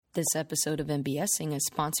This episode of MBSing is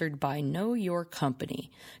sponsored by Know Your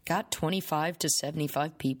Company. Got 25 to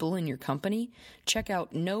 75 people in your company? Check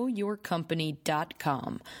out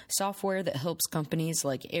knowyourcompany.com, software that helps companies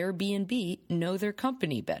like Airbnb know their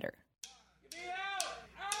company better.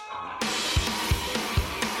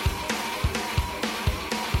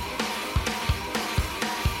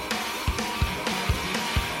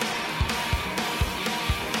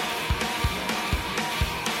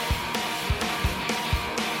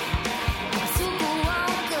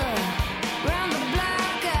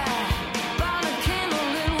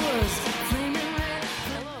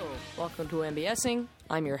 Welcome to MBSing.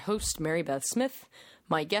 I'm your host, Mary Beth Smith.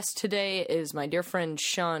 My guest today is my dear friend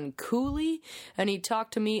Sean Cooley, and he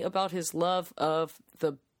talked to me about his love of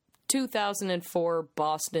the 2004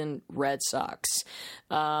 Boston Red Sox.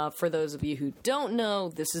 For those of you who don't know,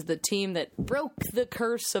 this is the team that broke the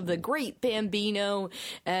curse of the great Bambino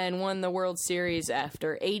and won the World Series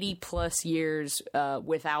after 80 plus years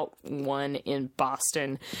without one in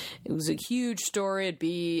Boston. It was a huge story. It'd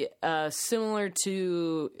be similar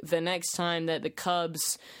to the next time that the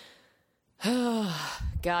Cubs,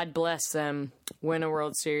 God bless them, win a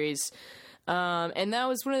World Series. And that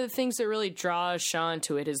was one of the things that really draws Sean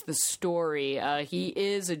to it, is the story. He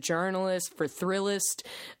is a journalist for Thrillist.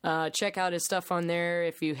 Check out his stuff on there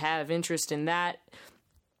if you have interest in that.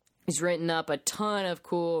 He's written up a ton of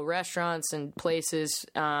cool restaurants and places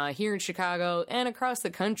here in Chicago and across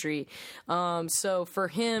the country. So for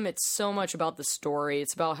him, it's so much about the story.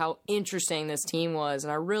 It's about how interesting this team was.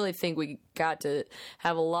 And I really think we got to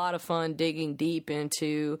have a lot of fun digging deep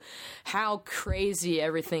into how crazy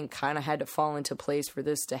everything kind of had to fall into place for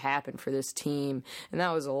this to happen for this team. And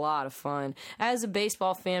that was a lot of fun. As a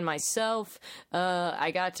baseball fan myself,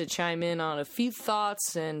 I got to chime in on a few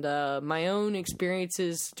thoughts and my own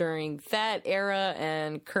experiences during that era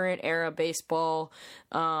and current era baseball,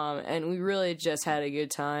 and we really just had a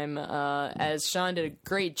good time, as Sean did a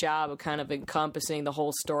great job of kind of encompassing the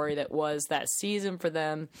whole story that was that season for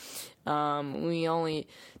them. We only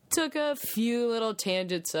took a few little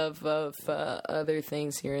tangents of other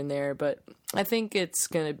things here and there, but I think it's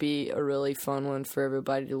going to be a really fun one for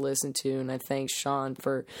everybody to listen to, and I thank Sean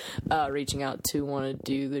for reaching out to want to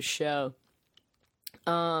do the show.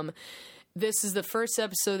 This is the first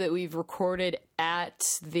episode that we've recorded at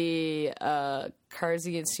the Cards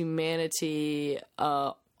Against Humanity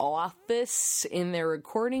office in their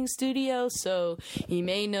recording studio, so you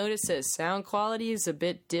may notice that sound quality is a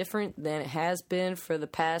bit different than it has been for the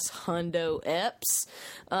past hundo eps.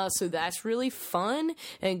 So that's really fun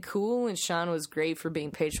and cool, and Sean was great for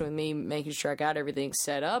being patient with me, making sure I got everything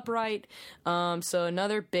set up right. So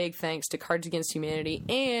another big thanks to Cards Against Humanity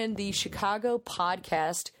and the Chicago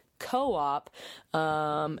Podcast Co-op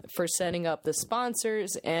for setting up the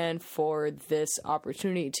sponsors and for this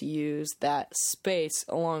opportunity to use that space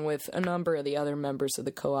along with a number of the other members of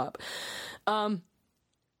the co-op.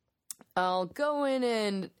 I'll go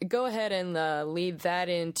ahead and lead that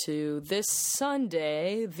into this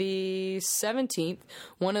Sunday, the 17th.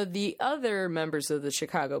 One of the other members of the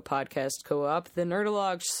Chicago Podcast Co-op, the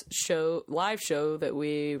Nerdologues live show that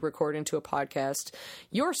we record into a podcast,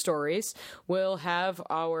 Your Stories, will have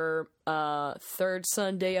our third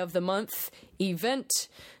Sunday of the month event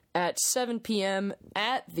at 7 p.m.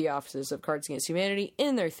 at the offices of Cards Against Humanity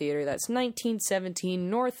in their theater. That's 1917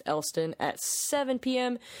 North Elston at 7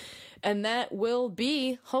 p.m., and that will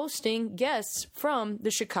be hosting guests from the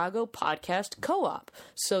Chicago Podcast Co-op.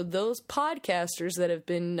 So those podcasters that have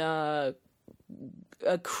been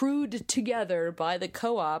accrued together by the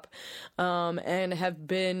co-op and have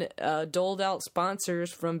been doled out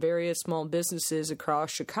sponsors from various small businesses across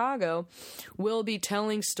Chicago will be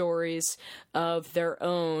telling stories of their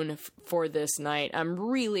own for this night. I'm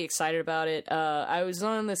really excited about it. I was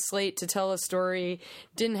on the slate to tell a story,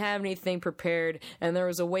 didn't have anything prepared, and there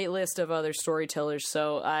was a wait list of other storytellers,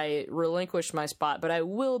 so I relinquished my spot, but I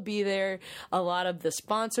will be there. A lot of the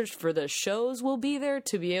sponsors for the shows will be there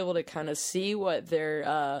to be able to kind of see what they're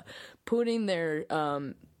putting their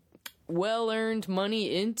well-earned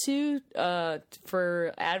money into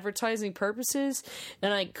for advertising purposes,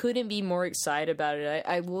 and I couldn't be more excited about it.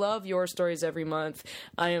 I love Your Stories every month.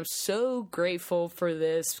 I am so grateful for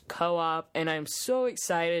this co-op, and I'm so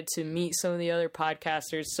excited to meet some of the other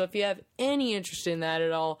podcasters. So if you have any interest in that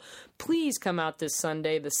at all, please come out this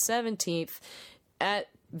Sunday, the 17th, at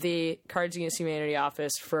the Cards Against Humanity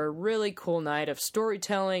office for a really cool night of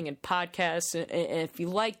storytelling and podcasts. And if you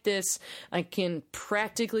like this, I can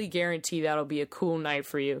practically guarantee that'll be a cool night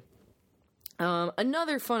for you.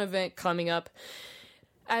 Another fun event coming up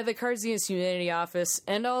at the Cards Against Humanity office,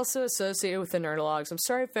 and also associated with the Nerdologues. I'm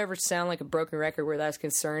sorry if I ever sound like a broken record where that's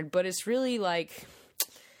concerned, but it's really like,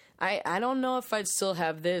 I don't know if I'd still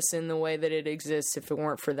have this in the way that it exists if it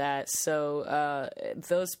weren't for that. So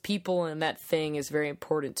those people and that thing is very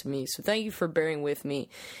important to me. So thank you for bearing with me.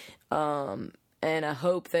 And I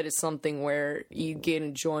hope that it's something where you get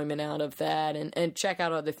enjoyment out of that, and check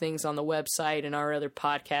out other things on the website and our other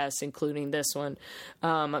podcasts, including this one.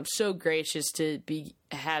 I'm so gracious to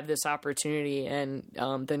have this opportunity, and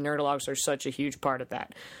the Nerdologues are such a huge part of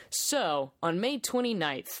that. So on May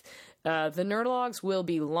 29th, the Nerdologues will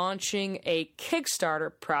be launching a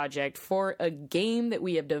Kickstarter project for a game that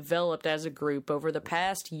we have developed as a group over the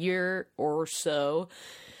past year or so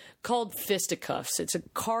called Fisticuffs. It's a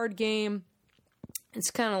card game. It's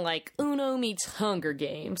kind of like Uno meets Hunger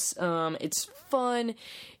Games. It's fun.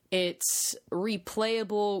 It's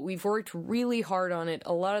replayable. We've worked really hard on it.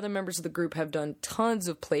 A lot of the members of the group have done tons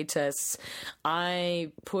of playtests.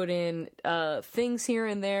 I put in things here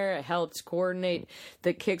and there. I helped coordinate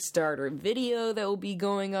the Kickstarter video that will be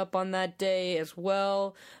going up on that day as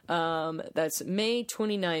well. That's May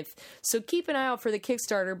 29th. So keep an eye out for the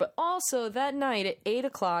Kickstarter, but also that night at 8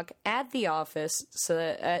 o'clock at the office, so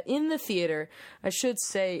that, in the theater, I should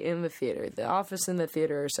say in the theater. The office and the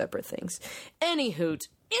theater are separate things. Anyhoot,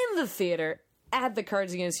 in the theater at the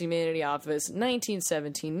Cards Against Humanity office,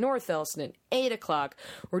 1917 North Elston, 8 o'clock.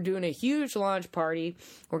 We're doing a huge launch party.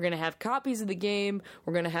 We're going to have copies of the game.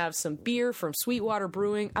 We're going to have some beer from Sweetwater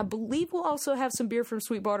Brewing. I believe we'll also have some beer from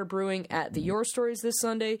Sweetwater Brewing at the Your Stories this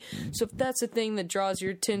Sunday. So if that's a thing that draws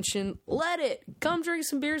your attention, let it. Come drink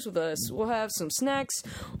some beers with us. We'll have some snacks.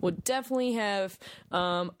 We'll definitely have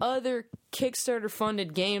other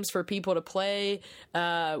Kickstarter-funded games for people to play.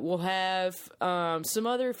 We'll have some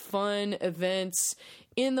other fun events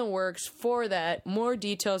in the works for that. More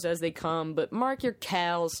details as they come, but mark your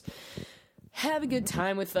cals. Have a good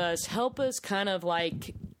time with us. Help us kind of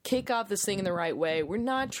like kick off this thing in the right way. We're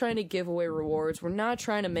not trying to give away rewards. We're not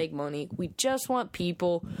trying to make money. We just want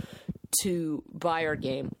people to buy our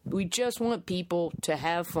game. We just want people to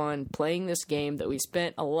have fun playing this game that we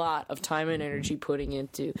spent a lot of time and energy putting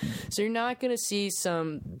into. So you're not going to see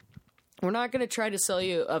we're not going to try to sell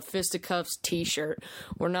you a Fisticuffs t-shirt.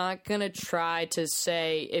 We're not going to try to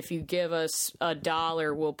say, if you give us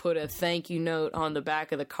 $1, we'll put a thank you note on the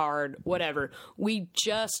back of the card, whatever. We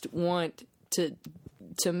just want to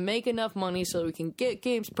make enough money so that we can get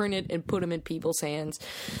games printed and put them in people's hands.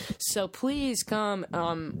 So please come.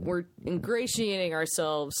 We're ingratiating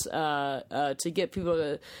ourselves to get people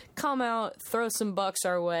to come out, throw some bucks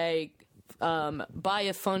our way, buy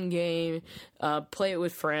a fun game, play it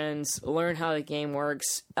with friends, learn how the game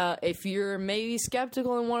works. If you're maybe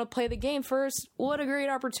skeptical and want to play the game first, what a great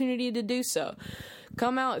opportunity to do so.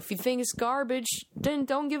 Come out. If you think it's garbage, then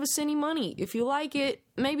don't give us any money. If you like it,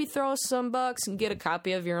 maybe throw us some bucks and get a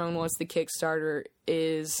copy of your own once the Kickstarter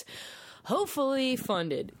is hopefully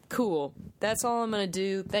funded. Cool. That's all I'm going to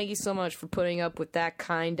do. Thank you so much for putting up with that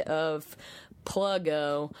kind of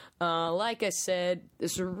pluggo. Like I said,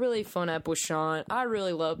 this is a really fun ep with Sean. I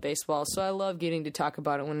really love baseball, so I love getting to talk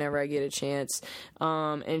about it whenever I get a chance.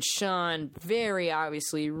 And Sean very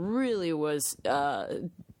obviously really was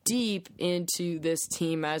deep into this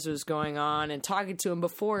team as it was going on, and talking to him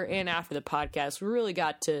before and after the podcast, we really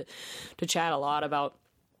got to chat a lot about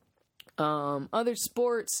other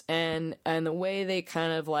sports and the way they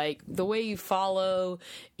kind of like the way you follow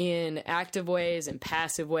in active ways and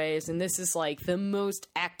passive ways. And this is like the most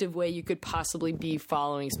active way you could possibly be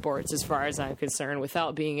following sports as far as I'm concerned,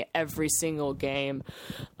 without being at every single game.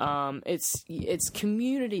 It's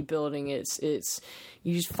community building. It's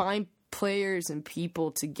you just find players and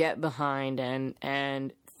people to get behind,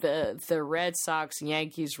 and the Red Sox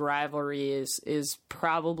Yankees rivalry is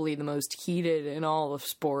probably the most heated in all of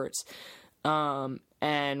sports. And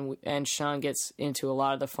Sean gets into a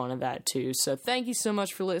lot of the fun of that too. So thank you so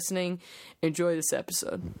much for listening. Enjoy this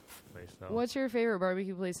episode. What's your favorite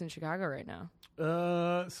barbecue place in Chicago right now?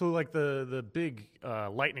 So like the big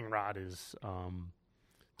lightning rod is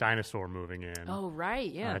Dinosaur moving in. Oh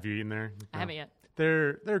right, yeah. Have you eaten there? I haven't yet.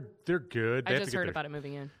 They're good. I just heard about it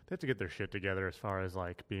moving in. They have to get their shit together as far as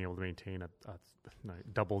like being able to maintain a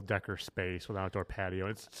double-decker space with an outdoor patio.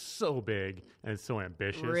 It's so big and it's so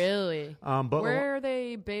ambitious. Really? But where are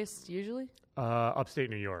they based usually?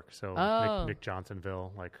 Upstate New York. So Nick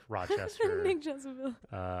Johnsonville, like Rochester. Nick Johnsonville.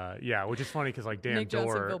 Yeah, which is funny because like Dan Nick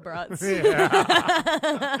Dorr. Johnsonville brats.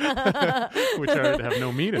 Which have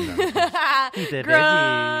no meat in them.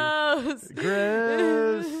 Gross.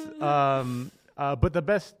 Gross. But the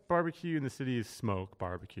best barbecue in the city is Smoke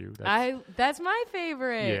Barbecue. That's my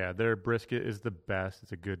favorite. Yeah, their brisket is the best.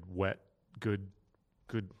 It's a good wet, good.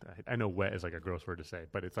 I know wet is like a gross word to say,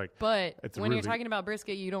 but it's like. But when you're talking about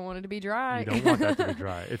brisket, you don't want it to be dry. You don't want that to be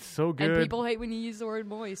dry. It's so good. And people hate when you use the word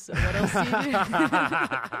moist. So what else do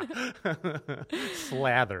you do?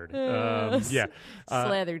 Slathered. Yeah.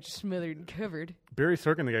 Slathered, smothered, and covered. Barry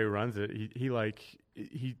Sorkin, the guy who runs it,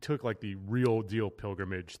 he took like the real deal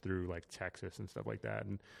pilgrimage through like Texas and stuff like that,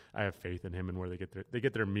 and I have faith in him and where they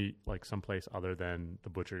get their meat like someplace other than the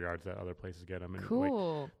butcher yards that other places get them. And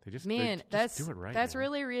cool. Like, they just do it right. That's man.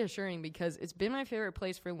 Really reassuring because it's been my favorite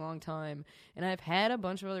place for a long time, and I've had a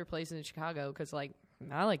bunch of other places in Chicago because like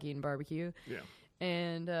I like eating barbecue. Yeah.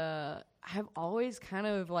 And I've always kind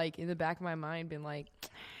of like in the back of my mind been like,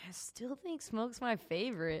 I still think Smoke's my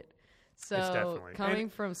favorite. So coming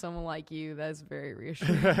from someone like you, that's very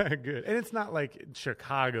reassuring. Good. And it's not like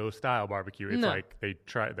Chicago style barbecue. It's like they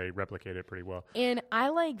replicate it pretty well. And I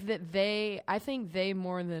like that I think they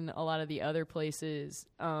more than a lot of the other places,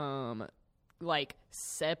 like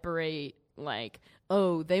separate like,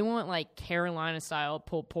 oh, they want like Carolina style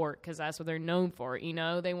pulled pork because that's what they're known for. You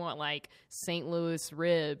know, they want like St. Louis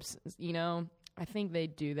ribs, you know, I think they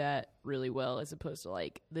do that really well as opposed to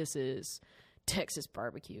like, this is Texas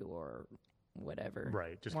barbecue or whatever.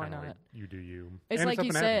 Right. Just kind of like you do you. It's like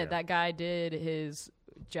you said, that guy did his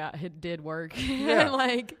job, did work and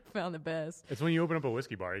like found the best. It's when you open up a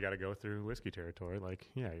whiskey bar, you got to go through whiskey territory. Like,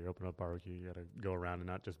 yeah, you open up barbecue, you got to go around and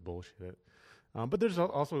not just bullshit it. But there's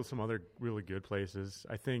also some other really good places.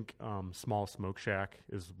 I think Small Smoke Shack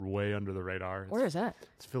is way under the radar. Where is that?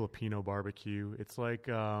 It's Filipino barbecue. It's like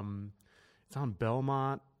it's on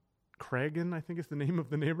Belmont. Cragen, I think is the name of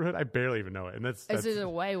the neighborhood. I barely even know it. And that's is it a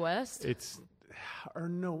way west? Maybe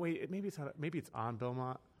it's on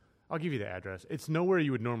Belmont. I'll give you the address. It's nowhere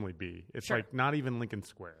you would normally be. It's like not even Lincoln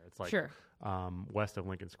Square. It's like west of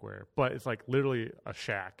Lincoln Square. But it's like literally a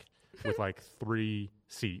shack with like 3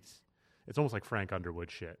 seats. It's almost like Frank Underwood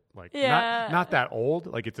shit. Like not that old.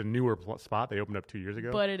 Like it's a newer spot. They opened up 2 years ago.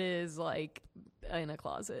 But it is like in a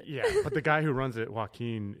closet. Yeah, but the guy who runs it,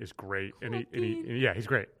 Joaquin, is great. And he's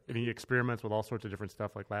great. And he experiments with all sorts of different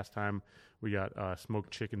stuff. Like last time we got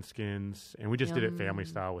smoked chicken skins, and we just did it family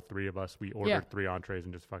style with 3 of us. We ordered 3 entrees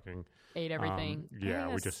and just fucking ate everything.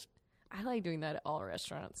 I like doing that at all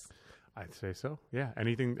restaurants. I'd say so. Yeah,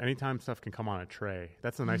 anytime stuff can come on a tray.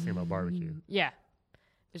 That's the nice thing about barbecue. Yeah.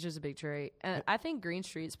 It's just a big tray. And I think Green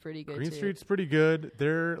Street's pretty good, Green Street's pretty good.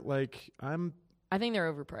 They're like, I think they're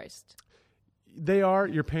overpriced. They are.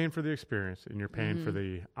 You're paying for the experience, and you're paying for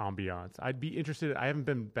the ambiance. I'd be interested. I haven't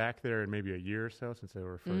been back there in maybe a year or so since they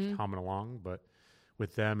were first humming along, but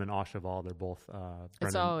with them and Oshaval, they're both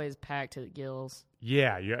it's always packed to the gills.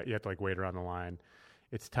 Yeah, you have to like wait around the line.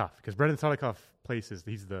 It's tough because Brendan Sodikoff places,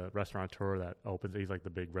 he's the restaurateur that opens. He's like the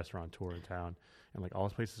big restaurateur in town. And like all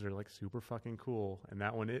his places are like super fucking cool. And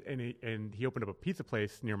that one, and he opened up a pizza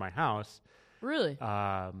place near my house. Really?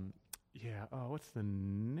 Yeah. Oh, what's the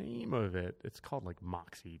name of it? It's called like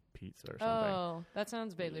Moxie Pizza or something. Oh, that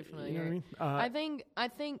sounds vaguely familiar. You know what I mean? I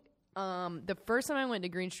think the first time I went to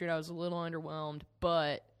Green Street, I was a little underwhelmed,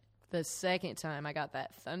 but the second time I got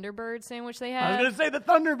that Thunderbird sandwich they had. I was going to say the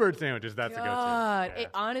Thunderbird sandwiches. That's a go-to. Yeah.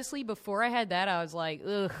 Honestly, before I had that, I was like,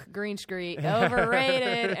 ugh, Green Street,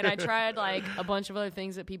 overrated. And I tried like a bunch of other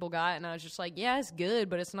things that people got, and I was just like, yeah, it's good,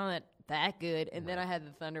 but it's not that good. And then I had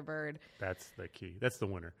the Thunderbird. That's the key. That's the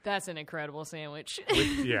winner. That's an incredible sandwich.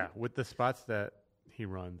 With the spots that he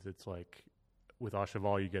runs, it's like with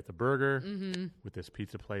Oshaval, you get the burger. Mm-hmm. With this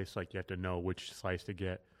pizza place, like you have to know which slice to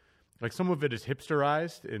get. Like some of it is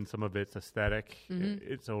hipsterized and some of it's aesthetic.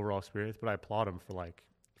 It's overall experience, but I applaud him for like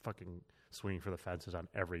fucking swinging for the fences on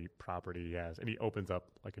every property he has. And he opens up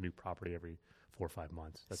like a new property every 4 or 5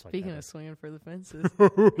 months. That's Speaking of swinging for the fences.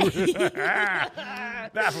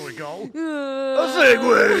 That's where we go. A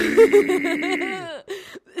segue.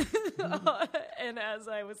 And as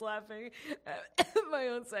I was laughing at my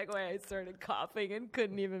own segue, I started coughing and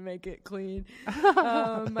couldn't even make it clean.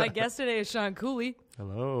 My guest today is Sean Cooley.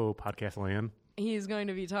 Hello, podcast land. He's going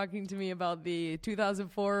to be talking to me about the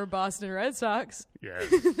 2004 Boston Red Sox. Yes.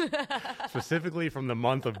 Specifically from the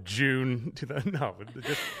month of June to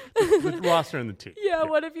the roster and the team. Yeah,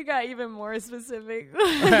 what if you got even more specific?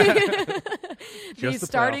 The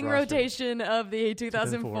starting rotation of the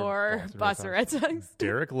 2004 Boston Red Sox.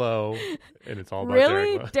 Derek Lowe, and it's all about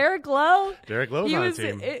really? Derek Lowe. Derek Lowe? Derek Lowe's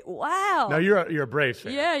on the team. Wow. Now you're a Braves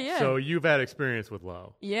fan. Yeah. So you've had experience with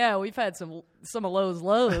Lowe. Yeah, we've had some of Lowe's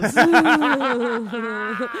lows.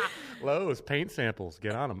 Lowe's paint samples.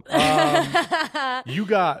 Get on them. You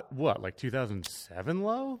got what, like 2007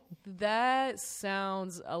 low? That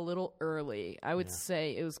sounds a little early. I would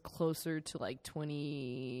say it was closer to like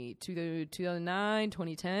 2009,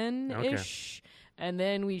 2010-ish. Okay. And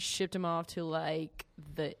then we shipped him off to like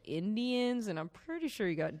the Indians, and I'm pretty sure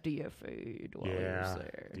he got DFA'd while he was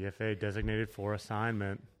there. DFA, designated for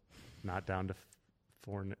assignment, not down to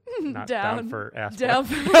not down for asphalt.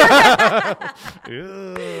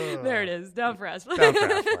 There it is, down for asphalt.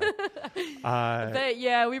 But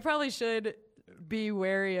yeah, we probably should be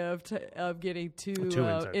wary of getting too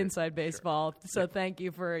inside baseball. Sure. So thank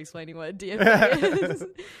you for explaining what DFA is.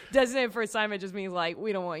 Designated for assignment just means like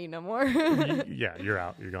we don't want you no more. Yeah, you're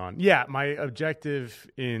out. You're gone. Yeah, my objective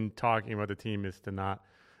in talking about the team is to not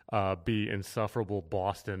be insufferable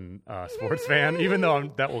Boston sports fan, even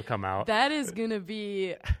though that will come out. That is going to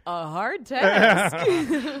be a hard task.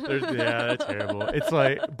 That's terrible. It's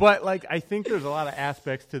like, but like, I think there's a lot of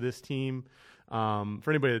aspects to this team. For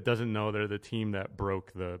anybody that doesn't know, they're the team that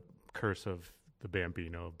broke the curse of the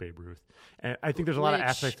Bambino of Babe Ruth. And I think there's a lot of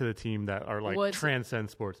aspects to the team that are like transcend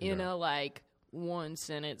sports. Like one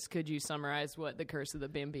sentence, could you summarize what the curse of the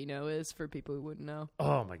Bambino is for people who wouldn't know?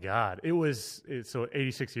 Oh my God. So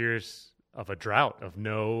 86 years of a drought of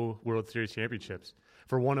no World Series championships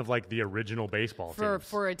for one of like the original baseball teams.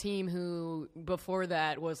 For a team who before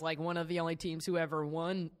that was like one of the only teams who ever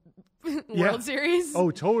won World Series. Oh,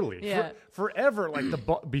 totally. Yeah. Forever, like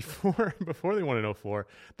before they won in 2004,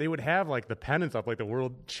 they would have like the pennants up, like the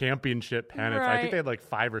World Championship pennants. Right. I think they had like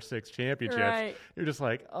 5 or 6 championships. Right. You're just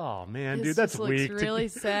like, oh man, This dude, that's just weak. Looks really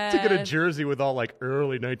sad. To get a jersey with all like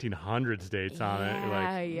early 1900s dates on it. You're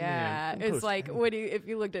like, yeah. It's like if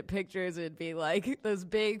you looked at pictures, it'd be like those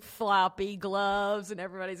big floppy gloves, and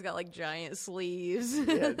everybody's got like giant sleeves.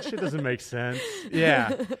 Yeah, shit doesn't make sense.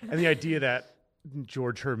 Yeah, and the idea that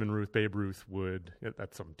George Herman Ruth, Babe Ruth would.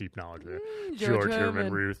 That's some deep knowledge there. George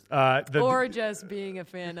Herman Ruth. Or just being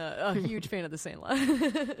a huge fan of the Sandlot.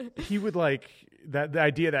 He would like that. The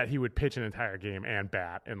idea that he would pitch an entire game and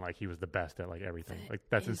bat, and like he was the best at like everything. Like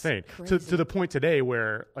that's insane. To the point today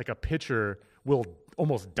where like a pitcher will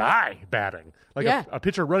almost die batting. Like a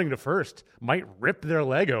pitcher running to first might rip their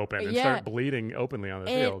leg open and start bleeding openly on the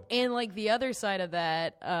field. And like the other side of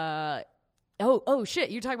that. Oh shit!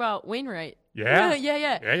 You talk about Wainwright. Yeah.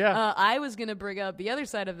 Yeah. I was going to bring up the other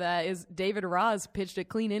side of that is David Ross pitched a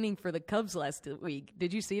clean inning for the Cubs last week.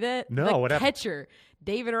 Did you see that? No, what happened? Catcher,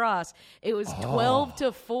 David Ross. It was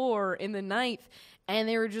 12-4 in the ninth, and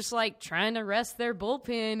they were just like trying to rest their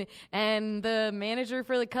bullpen, and the manager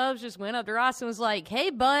for the Cubs just went up to Ross and was like, "Hey,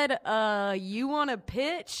 bud, you want to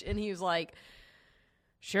pitch?" And he was like,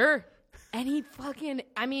 "Sure." And he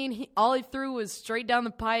all he threw was straight down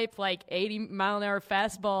the pipe, like 80-mile-an-hour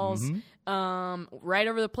fastballs, right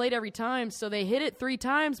over the plate every time. So they hit it 3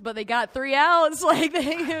 times, but they got 3 outs. Like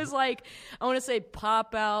it was like, I want to say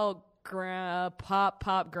pop out,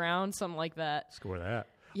 pop ground, something like that. Score that.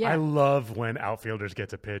 Yeah. I love when outfielders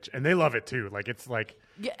get to pitch, and they love it too. Like it's like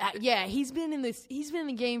he's been in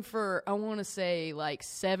the game for I want to say like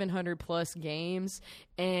 700 plus games,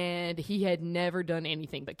 and he had never done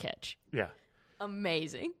anything but catch. Yeah.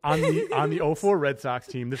 Amazing. On the 2004 Red Sox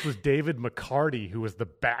team, this was David McCarty, who was the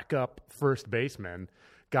backup first baseman,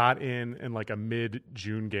 got in like a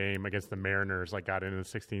mid-June game against the Mariners, like got in the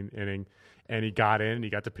 16th inning, and he got in and he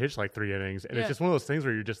got to pitch like 3 innings. And it's just one of those things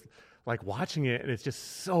where you're just like watching it, and it's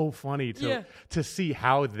just so funny to see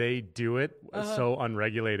how they do it so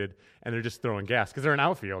unregulated, and they're just throwing gas because they're an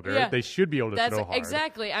outfielder. Yeah. They should be able to throw hard.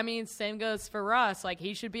 Exactly. I mean, same goes for Ross. Like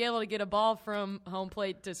he should be able to get a ball from home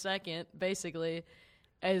plate to second, basically,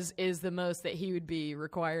 as is the most that he would be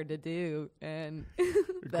required to do. And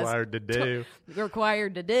required to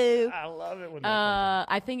do. I love it when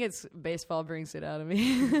I think it's baseball brings it out of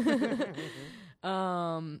me.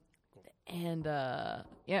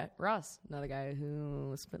 Ross, another guy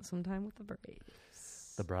who spent some time with the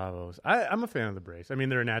Braves. The Bravos. I'm a fan of the Braves. I mean,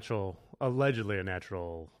 they're allegedly a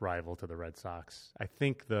natural rival to the Red Sox. I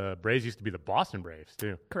think the Braves used to be the Boston Braves,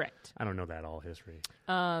 too. Correct. I don't know that all history.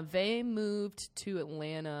 They moved to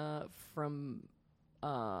Atlanta from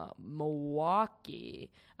Milwaukee.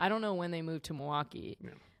 I don't know when they moved to Milwaukee,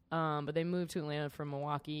 but they moved to Atlanta from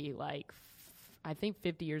Milwaukee I think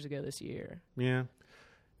 50 years ago this year. Yeah.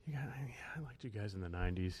 I liked you guys in the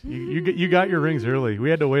 90s. You got your rings early. We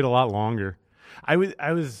had to wait a lot longer. I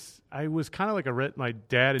I was kind of like my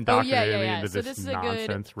dad indoctrinated me into So this this is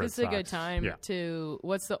nonsense Red this is a good Sox. time Yeah. to.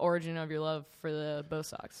 What's the origin of your love for the Bo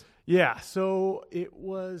Sox? Yeah, so it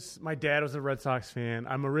was, my dad was a Red Sox fan.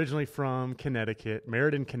 I'm originally from Connecticut,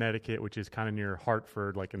 Meriden, Connecticut, which is kind of near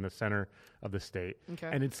Hartford, like in the center of the state. Okay.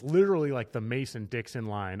 And it's literally like the Mason-Dixon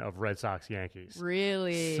line of Red Sox Yankees.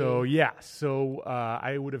 Really? So, yeah. So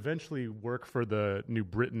I would eventually work for the New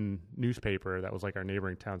Britain newspaper. That was like our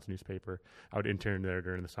neighboring town's newspaper. I would intern there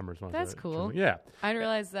during the summers. That's cool. Yeah. I didn't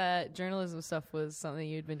realize that journalism stuff was something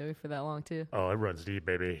you'd been doing for that long, too. Oh, it runs deep,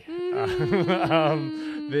 baby.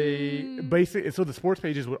 They basically, so the sports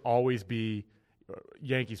pages would always be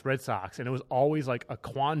Yankees, Red Sox, and it was always like a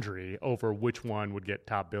quandary over which one would get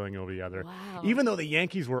top billing over the other. Wow. Even though the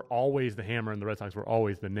Yankees were always the hammer and the Red Sox were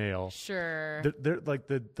always the nail. Sure. They're like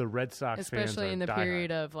the Red Sox fans Especially are in the diehard.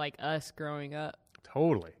 period of like us growing up.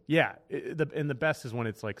 Totally. Yeah. And the best is when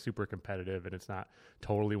it's like super competitive and it's not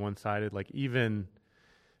totally one-sided. Like even,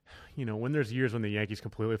 when there's years when the Yankees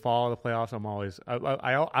completely fall out of the playoffs,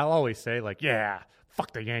 I'll always say like, yeah,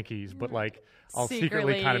 fuck the Yankees. But like, I'll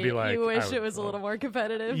secretly kind of be like, you wish it was a little more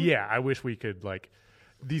competitive. Yeah. I wish we could like,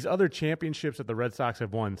 these other championships that the Red Sox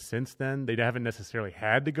have won since then, they haven't necessarily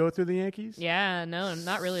had to go through the Yankees. Yeah, no,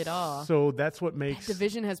 not really at all. So that's what makes that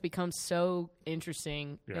division has become so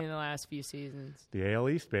interesting in the last few seasons. The AL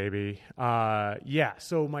East, baby. Yeah,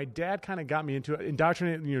 so my dad kind of got me into it,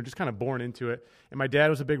 indoctrinated, just kind of born into it. And my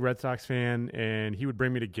dad was a big Red Sox fan, and he would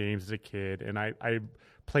bring me to games as a kid. And I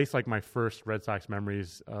placed like my first Red Sox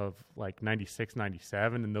memories of like 96,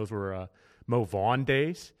 97, and those were Mo Vaughn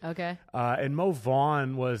days. Okay. And Mo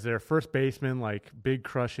Vaughn was their first baseman, like big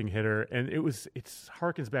crushing hitter. And it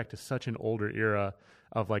harkens back to such an older era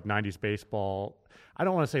of like 90s baseball. I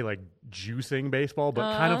don't want to say like juicing baseball,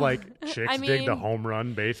 but kind of like chicks dig the home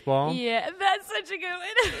run baseball. Yeah, that's such a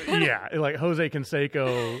good one. Yeah, like Jose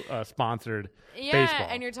Canseco sponsored baseball.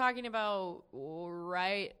 And you're talking about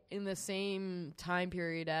right in the same time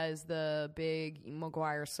period as the big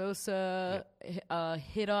Maguire Sosa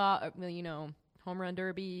hit off, home run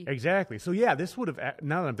derby. Exactly. So yeah, this would have,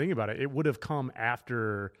 now that I'm thinking about it, it would have come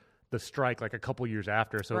after the strike, like a couple years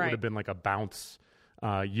after. So it would have been like a bounce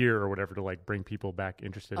year or whatever to like bring people back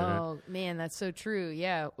interested in it. Oh man, that's so true.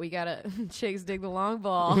 Yeah, we gotta chicks dig the long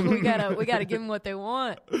ball. we gotta give them what they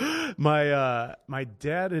want. My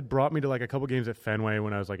dad had brought me to like a couple games at Fenway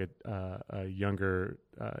when I was like a younger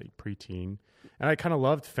preteen, and I kind of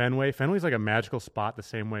loved Fenway. Fenway's like a magical spot, the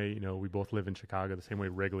same way we both live in Chicago. The same way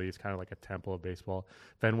Wrigley is kind of like a temple of baseball.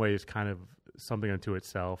 Fenway is kind of something unto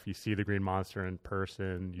itself. You see the Green Monster in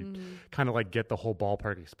person. You kind of like get the whole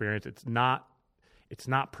ballpark experience. It's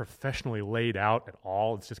not professionally laid out at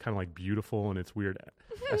all. It's just kind of like beautiful and its weird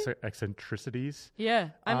eccentricities. Yeah,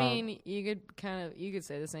 I mean, you could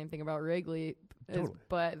say the same thing about Wrigley, Totally.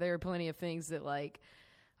 But there are plenty of things that like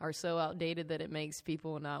are so outdated that it makes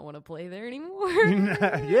people not want to play there anymore.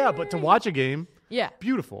 Yeah, but to watch a game,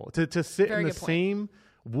 beautiful. To sit Very in the good point. same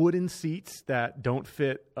wooden seats that don't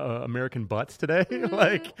fit American butts today.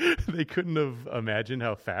 Like they couldn't have imagined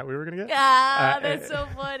how fat we were going to get. That's so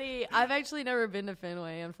funny. I've actually never been to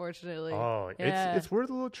Fenway, unfortunately. Oh, it's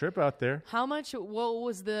worth a little trip out there. What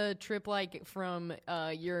was the trip like from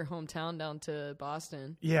your hometown down to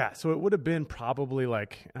Boston? Yeah, so it would have been probably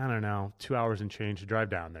like, I don't know, 2 hours and change to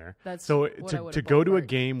drive down there. That's so what I to go to a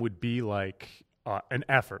game would be like an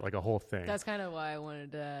effort, like a whole thing. That's kind of why I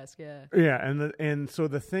wanted to ask, yeah. Yeah, and so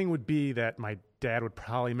the thing would be that my dad would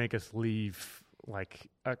probably make us leave like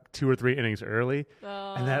 2 or 3 innings early,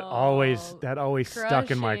 and that always stuck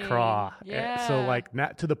in my craw. Yeah. So like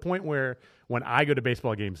not to the point where when I go to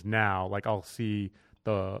baseball games now, like I'll see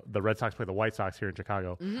the Red Sox play the White Sox here in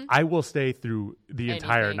Chicago, I will stay through the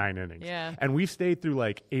entire 9 innings. Yeah. And we stayed through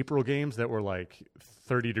like April games that were like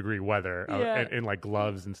 30-degree weather and like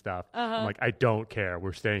gloves and stuff. I'm like, I don't care.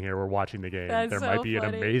 We're staying here. We're watching the game. That's there so might be funny.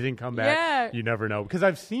 an amazing comeback. Yeah. You never know. Because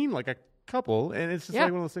I've seen like a couple, and it's just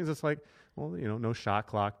like one of those things that's like, well, no shot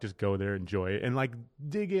clock. Just go there, enjoy it, and like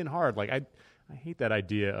dig in hard. Like I hate that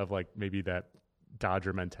idea of like maybe that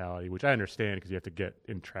Dodger mentality, which I understand because you have to get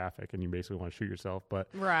in traffic and you basically want to shoot yourself, but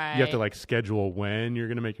you have to like schedule when you're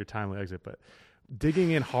going to make your timely exit. But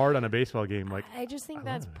digging in hard on a baseball game, like I just think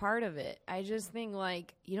that's part of it. I just think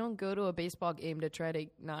like you don't go to a baseball game to try to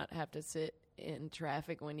not have to sit in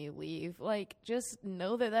traffic when you leave. Like just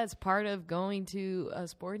know that that's part of going to a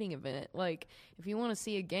sporting event. Like if you want to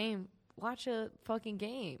see a game, watch a fucking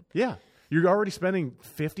game. Yeah, you're already spending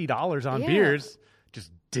 $50 on beers. Just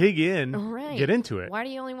dig in, get into it. Why do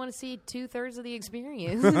you only want to see 2/3 of the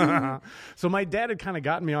experience? So my dad had kind of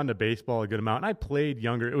gotten me onto baseball a good amount, and I played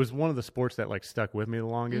younger. It was one of the sports that like stuck with me the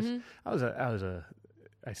longest. I was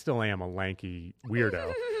I still am a lanky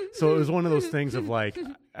weirdo. So it was one of those things of like,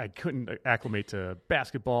 I couldn't acclimate to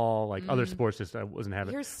basketball, like other sports, just I wasn't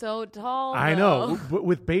having. You're so tall. I know. But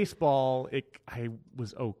with baseball, I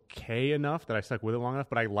was okay enough that I stuck with it long enough,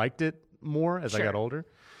 but I liked it more as I got older.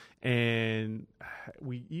 And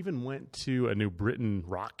we even went to a New Britain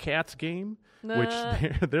Rock Cats game, which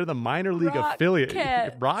they're the minor league affiliate.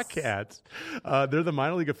 Rock Cats. They're the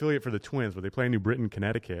minor league affiliate for the Twins, but they play in New Britain,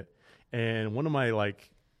 Connecticut. And one of my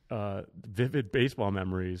like vivid baseball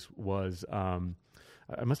memories was I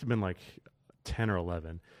must have been like 10 or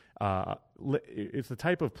 11. It's the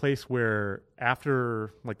type of place where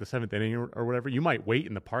after like the 7th inning or whatever, you might wait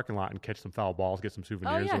in the parking lot and catch some foul balls, get some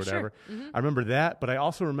souvenirs or whatever. Sure. I remember that, but I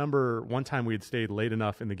also remember one time we had stayed late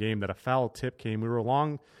enough in the game that a foul tip came. We were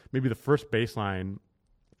along maybe the first baseline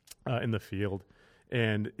in the field,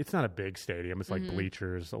 and it's not a big stadium. It's like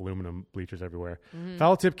bleachers, aluminum bleachers everywhere.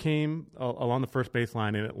 Foul tip came along the first baseline,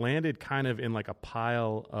 and it landed kind of in like a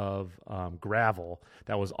pile of gravel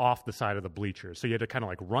that was off the side of the bleachers. So you had to kind of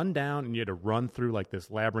like run down, and you had to run through like this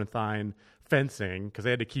labyrinthine fencing because they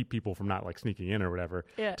had to keep people from not like sneaking in or whatever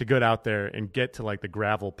to get out there and get to like the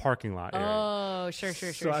gravel parking lot area. Oh, sure.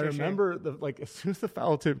 So I remember like as soon as the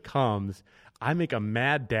foul tip comes, I make a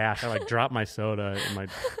mad dash. I like drop my soda and my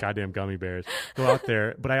goddamn gummy bears, go out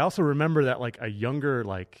there. But I also remember that like a younger,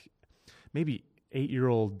 like maybe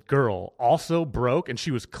 8-year-old girl also broke, and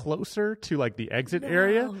she was closer to like the exit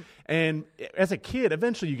area. And as a kid,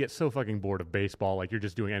 eventually you get so fucking bored of baseball, like you're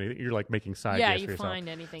just doing anything. You're like making side gigs for yourself. Yeah, you find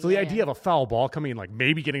anything. So the idea of a foul ball coming in, like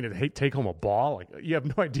maybe getting to take home a ball, like you have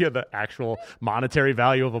no idea the actual monetary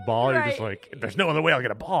value of a ball. You're just like, there's no other way I'll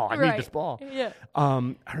get a ball. I need this ball. Yeah.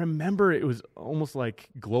 I remember it was almost like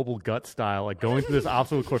Global Gut style, like going through this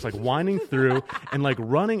obstacle course, like winding through and like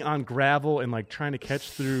running on gravel and like trying to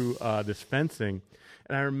catch through this fencing.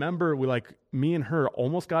 And I remember me and her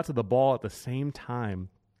almost got to the ball at the same time.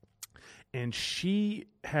 And she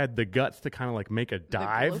had the guts to kind of like make a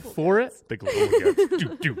dive for it. The global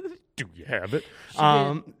guts. Do you have it?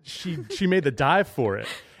 She made the dive for it.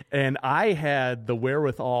 And I had the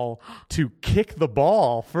wherewithal to kick the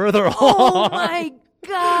ball further along. Oh my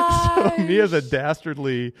God! So me as a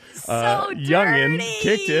dastardly youngin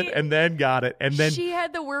kicked it and then got it, and then she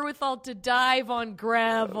had the wherewithal to dive on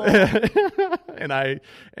gravel. and I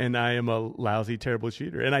am a lousy, terrible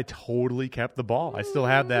cheater, and I totally kept the ball. I still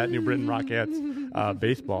have that New Britain Rock Cats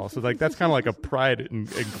baseball, so like that's kind of like a pride and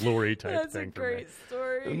glory type thing. That's a great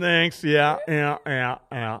story. Thanks. Yeah.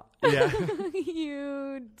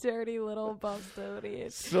 You dirty little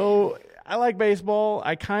Bostonian. So I like baseball.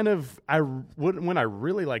 When I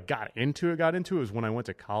really like got into it was when I went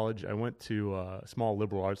to college. I went to a small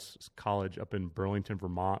liberal arts college up in Burlington,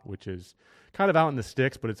 Vermont, which is kind of out in the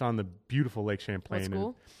sticks, but it's on the beautiful Lake Champlain. What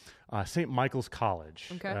school? St. Michael's College.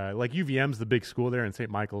 Okay. Like UVM's the big school there, and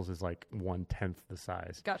St. Michael's is like 1/10 the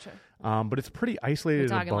size. Gotcha. But it's pretty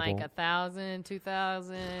isolated. We're in a talking bubble. like 1,000,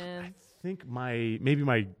 2,000. I think maybe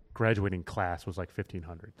my graduating class was like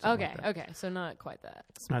 1,500. Okay. So not quite that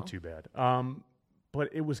small. Not too bad. But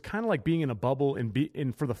it was kind of like being in a bubble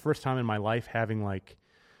and for the first time in my life having like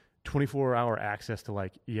 24-hour access to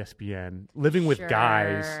like ESPN, living with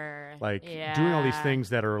guys, like doing all these things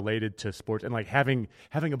that are related to sports, and like having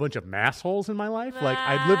a bunch of massholes in my life. Like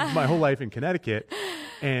I've lived my whole life in Connecticut,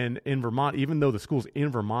 and in Vermont, even though the school's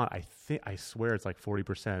in Vermont, I swear it's like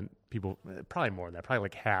 40% people, probably more than that, probably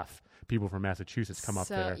like half people from Massachusetts come up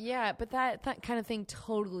there. Yeah, but that kind of thing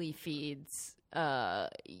totally feeds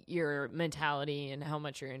your mentality and how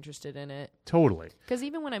much you're interested in it. Totally. Because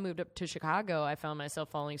even when I moved up to Chicago, I found myself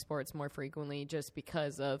following sports more frequently just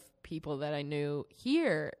because of people that I knew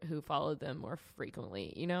here who followed them more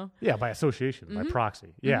frequently, you know? Yeah, by association, by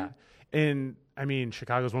proxy. Yeah. And I mean,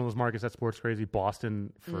 Chicago's one of those markets that's sports crazy.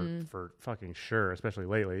 Boston for fucking sure, especially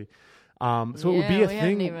lately. So it would be a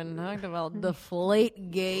thing. We haven't even talked about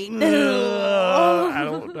Deflategate. I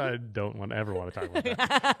don't ever want to talk about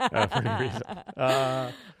that for any reason.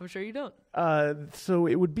 I'm sure you don't. So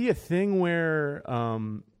it would be a thing where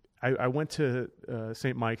I went to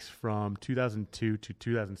St. Mike's from 2002 to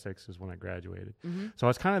 2006 is when I graduated. So I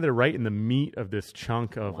was kind of there right in the meat of this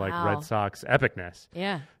chunk of like Red Sox epicness.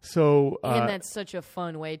 Yeah. So and that's such a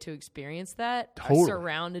fun way to experience that. Totally.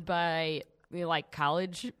 Surrounded by like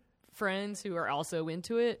college friends who are also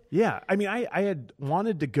into it. Yeah. I mean, I had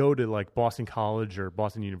wanted to go to like Boston College or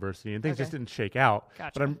Boston University, and things just didn't shake out.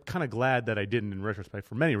 Gotcha. But I'm kind of glad that I didn't in retrospect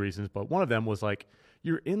for many reasons. But one of them was like,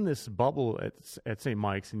 you're in this bubble at St.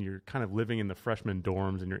 Mike's, and you're kind of living in the freshman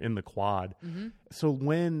dorms, and you're in the quad. So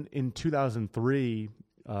when in 2003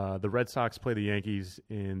 the Red Sox play the Yankees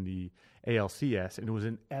in the ALCS, and it was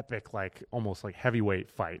an epic, like almost like heavyweight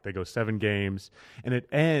fight. They go 7 games, and it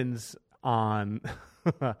ends on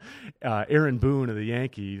Aaron Boone of the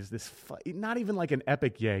Yankees. This not even like an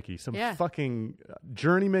epic Yankee, some fucking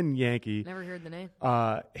journeyman Yankee. Never heard the name.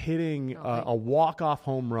 Hitting a walk-off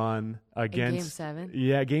home run against Game 7.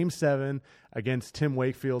 Yeah, Game 7 against Tim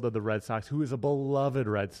Wakefield of the Red Sox, who is a beloved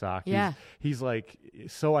Red Sox. Yeah. He's like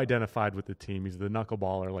so identified with the team. He's the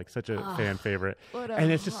knuckleballer, like such a fan favorite.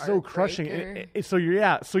 And it's just so crushing. So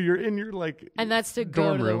you're in your like, and that's to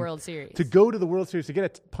go to the World Series. To go to the World Series, to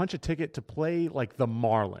get punch a ticket to play like the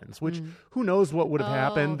Marlins, which who knows what would have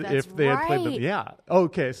happened if they had played them. Yeah.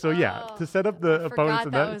 Okay. So to set up the opponents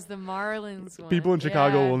of that was the Marlins one. People in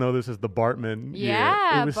Chicago will know this as the Bartman.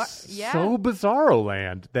 Yeah. It was so bizarro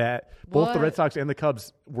land that both the Red Sox and the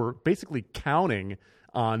Cubs were basically counting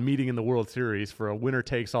on meeting in the World Series for a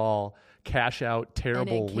winner-takes-all, cash-out,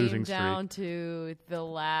 terrible losing streak. And it came down to the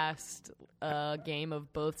last game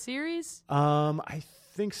of both series? I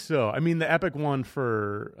think so. I mean, the epic one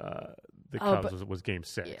for the Cubs was Game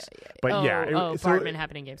 6. But Bartman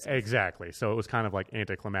happened in Game 6. Exactly. So it was kind of like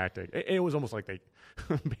anticlimactic. It was almost like they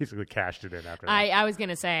basically cashed it in after that. I was going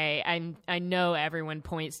to say, I know everyone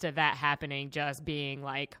points to that happening just being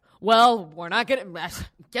like, well, we're not going to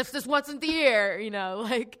guess this wasn't the year,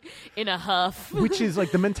 like in a huff. Which is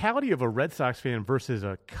like the mentality of a Red Sox fan versus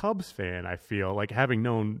a Cubs fan, I feel. Like having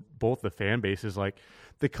known both the fan bases, like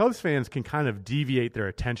the Cubs fans can kind of deviate their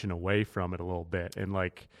attention away from it a little bit. And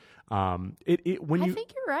like, I think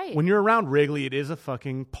you're right. When you're around Wrigley, it is a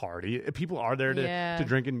fucking party. People are there to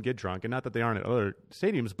drink and get drunk, and not that they aren't at other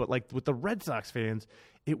stadiums, but like with the Red Sox fans,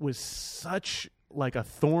 it was such like a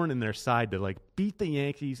thorn in their side to like beat the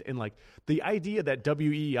Yankees, and like the idea that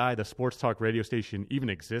WEI, the sports talk radio station, even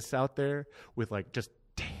exists out there with like just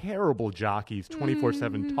terrible jockeys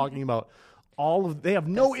 24/7 talking about they have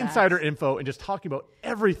no insider info and just talking about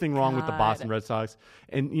everything wrong with the Boston Red Sox,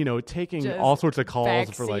 and taking just all sorts of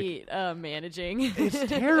calls for like managing. It's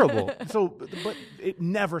terrible. So, but it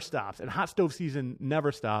never stops, and hot stove season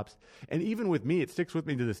never stops. And even with me, it sticks with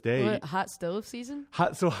me to this day. What, hot stove season?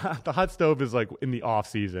 The hot stove is like in the off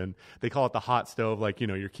season. They call it the hot stove. Like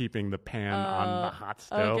you're keeping the pan on the hot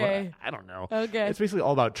stove. Okay. I don't know. Okay. It's basically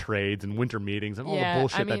all about trades and winter meetings and all the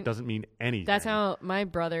bullshit that doesn't mean anything. That's how my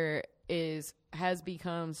brother has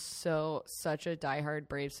become such a diehard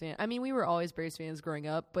Braves fan. I mean, we were always Braves fans growing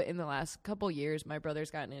up, but in the last couple years, my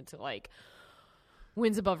brother's gotten into like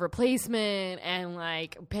wins above replacement and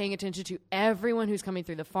like paying attention to everyone who's coming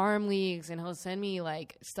through the farm leagues, and he'll send me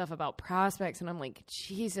like stuff about prospects, and I'm like,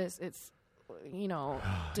 Jesus, it's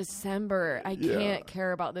December. I can't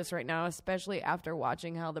care about this right now, especially after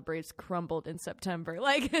watching how the Braves crumbled in September.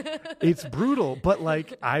 Like it's brutal, but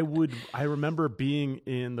like I remember being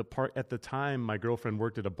in the park at the time. My girlfriend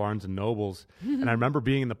worked at a Barnes and Nobles, and I remember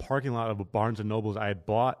being in the parking lot of a Barnes and Nobles. I had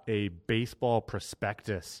bought a baseball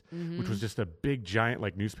prospectus, which was just a big giant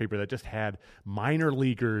like newspaper that just had minor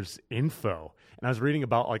leaguers info. And I was reading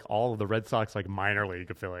about like all of the Red Sox like minor league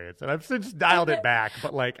affiliates, and I've since dialed it back.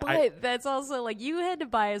 But that's also like you had to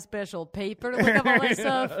buy a special paper to look up all that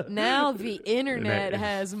stuff. Now the internet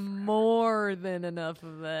has more than enough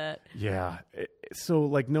of that. Yeah. So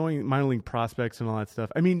like knowing minor league prospects and all that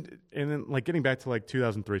stuff. I mean, and then like getting back to like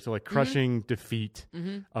 2003. So like crushing defeat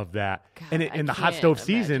of that, God, and in the hot stove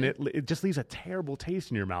season, it just leaves a terrible taste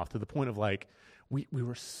in your mouth to the point of like. We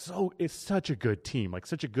were it's such a good team, like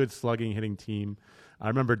such a good slugging, hitting team. I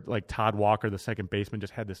remember like Todd Walker, the second baseman,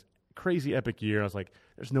 just had this crazy epic year. I was like,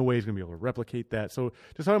 there's no way he's going to be able to replicate that. So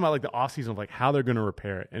just talking about like the offseason of like how they're going to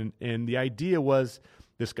repair it. And the idea was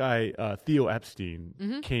this guy, Theo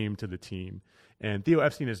Epstein, came to the team. And Theo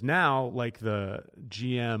Epstein is now like the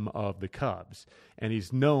GM of the Cubs. And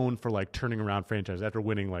he's known for like turning around franchises after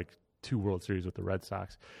winning like 2 World Series with the Red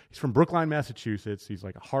Sox. He's from Brookline, Massachusetts. He's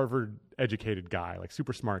like a Harvard-educated guy, like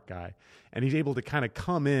super smart guy. And he's able to kind of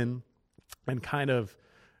come in and kind of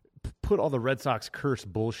put all the Red Sox curse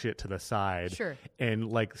bullshit to the side. Sure.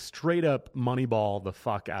 And like straight up moneyball the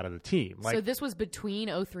fuck out of the team. Like, so this was between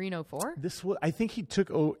 03 and 04? I think he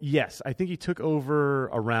took over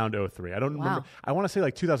around 03. I don't remember. I want to say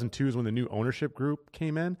like 2002 is when the new ownership group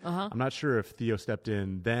came in. I'm not sure if Theo stepped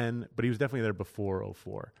in then, but he was definitely there before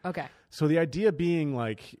 04. Okay. So the idea being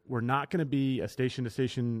like, we're not going to be a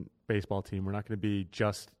station-to-station baseball team. We're not going to be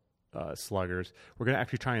just sluggers. We're going to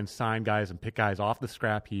actually try and sign guys and pick guys off the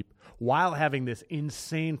scrap heap while having this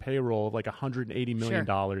insane payroll of like $180 million.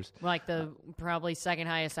 Like the probably second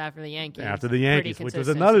highest after the Yankees. After the Yankees, which was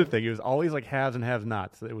another thing. It was always like haves and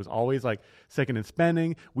have-nots. It was always like second in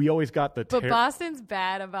spending. We always got the... But Boston's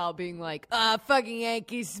bad about being like, fucking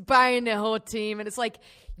Yankees buying the whole team. And it's like,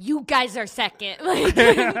 you guys are second. Like,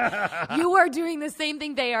 you are doing the same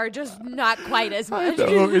thing they are, just not quite as much.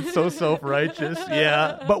 It's so self-righteous.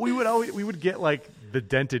 Yeah. But we would get like the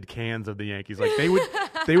dented cans of the Yankees. Like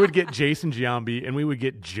they would get Jason Giambi and we would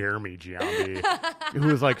get Jeremy Giambi, who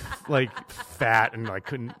was like fat and like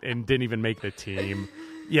couldn't and didn't even make the team.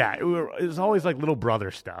 Yeah, it was always like little brother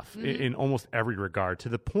stuff in almost every regard, to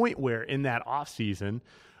the point where in that offseason,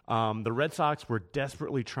 the Red Sox were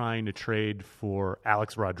desperately trying to trade for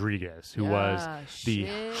Alex Rodriguez, who was the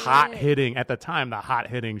hot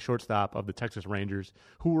hitting shortstop of the Texas Rangers,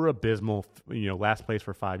 who were abysmal, last place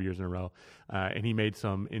for 5 years in a row. And he made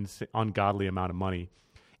some ungodly amount of money.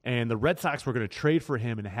 And the Red Sox were going to trade for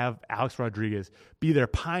him and have Alex Rodriguez be their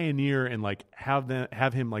pioneer and like have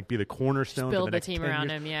him like be the cornerstone. Build for the next team 10 around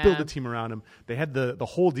years. him, yeah. Build the team around him. They had the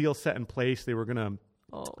whole deal set in place. They were going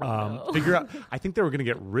to figure out. I think they were going to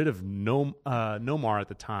get rid of Nomar at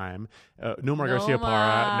the time. Nomar Garcia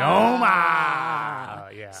Parra.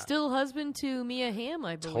 Nomar. Yeah. Still husband to Mia Hamm,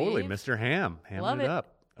 I believe. Totally, Mr. Ham. Hamming it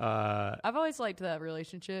up. I've always liked that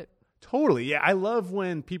relationship. Totally, yeah. I love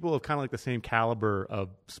when people of kind of like the same caliber of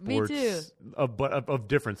sports, Me too. of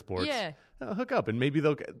different sports, Yeah. Hook up, and maybe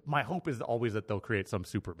my hope is always that they'll create some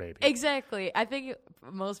super baby. Exactly. I think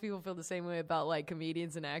most people feel the same way about like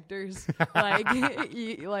comedians and actors. Like,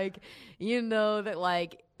 that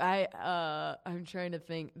like I'm trying to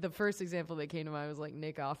think. The first example that came to mind was like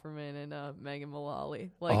Nick Offerman and Megan Mullally.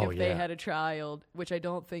 Like if they had a child, which I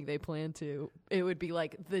don't think they plan to, it would be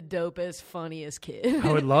like the dopest, funniest kid.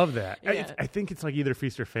 I would love that. Yeah. I think it's like either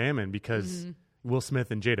feast or famine because Will Smith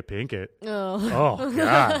and Jada Pinkett. Oh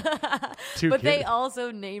God. But they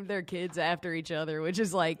also named their kids after each other, which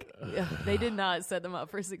is like, they did not set them up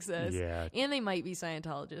for success. Yeah. And they might be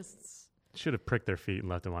Scientologists. Should have pricked their feet and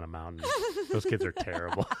left them on a mountain. Those kids are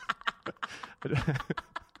terrible.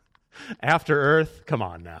 After Earth, come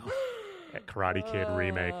on now. That Karate Kid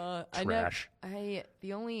remake, trash. I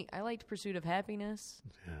liked Pursuit of Happiness.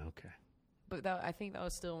 Yeah, okay. But I think that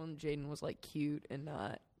was still when Jaden was like cute and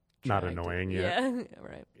not annoying yet. Yeah,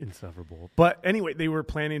 right. Insufferable. But anyway, they were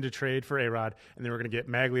planning to trade for A-Rod, and they were going to get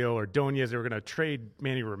Maglio or Ordonez. They were going to trade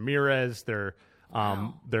Manny Ramirez, their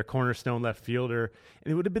cornerstone left fielder.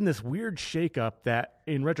 And it would have been this weird shakeup that,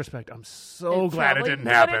 in retrospect, I'm so glad it didn't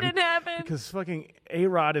happen. Because fucking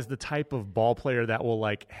A-Rod is the type of ball player that will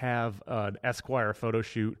like have an Esquire photo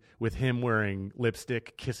shoot with him wearing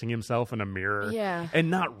lipstick, kissing himself in a mirror, and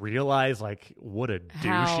not realize like what a douche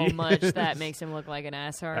how he much is. That makes him look like an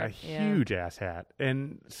asshat. Huge ass hat.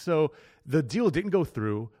 And so the deal didn't go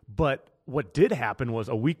through, but what did happen was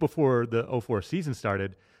a week before the 2004 season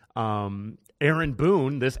started, Aaron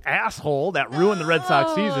Boone, this asshole that ruined the Red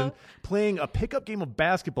Sox season, playing a pickup game of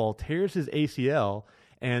basketball, tears his ACL.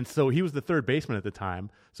 And so he was the third baseman at the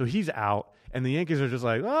time. So he's out. And the Yankees are just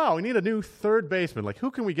like, oh, we need a new third baseman. Like,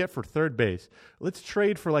 who can we get for third base? Let's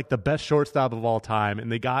trade for, like, the best shortstop of all time.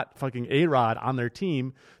 And they got fucking A-Rod on their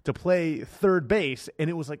team to play third base. And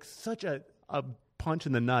it was, like, such a punch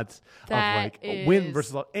in the nuts that of, like, a win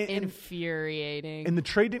versus infuriating. And the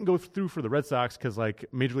trade didn't go through for the Red Sox because, like,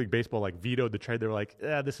 Major League Baseball, like, vetoed the trade. They were like,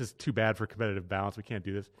 this is too bad for competitive balance. We can't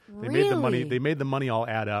do this. They made the money all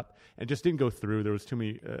add up and just didn't go through. There was too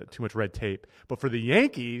much red tape. But for the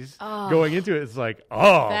Yankees, going into it, it's like,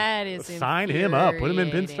 that is sign him up, put him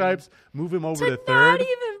in pinstripes, move him over to third. Not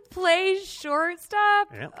even play shortstop.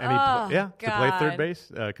 Yeah, and to play third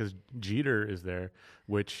base because Jeter is there,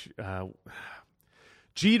 which.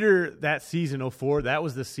 Jeter, that season, 2004, that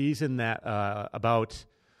was the season that about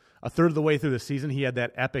a third of the way through the season, he had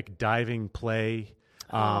that epic diving play.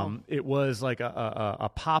 It was like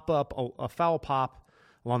a pop-up, a foul pop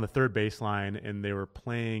along the third baseline, and they were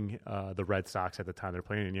playing the Red Sox at the time. They were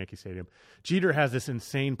playing in Yankee Stadium. Jeter has this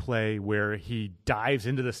insane play where he dives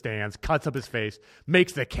into the stands, cuts up his face,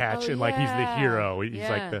 makes the catch, and like he's the hero.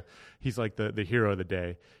 He's like the hero of the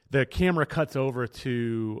day. The camera cuts over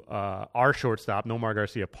to our shortstop, Nomar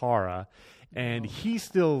Garcia Parra, and he's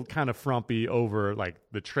still kind of frumpy over like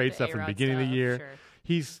the trade stuff from the beginning of the year. Sure.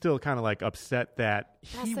 He's still kind of like upset that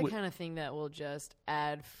that's the kind of thing that will just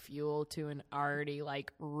add fuel to an already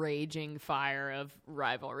like raging fire of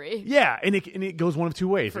rivalry. Yeah, and it goes one of two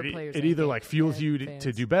ways. It either like fuels you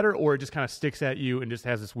to do better, or it just kind of sticks at you and just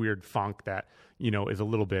has this weird funk that is a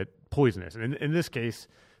little bit poisonous. And in this case,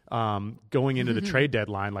 going into the trade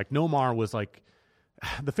deadline. Like Nomar was like,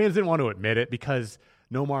 the fans didn't want to admit it because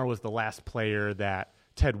Nomar was the last player that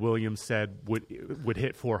Ted Williams said would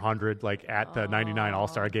hit 400 like at the 99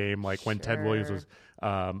 All-Star game, like when Ted Williams was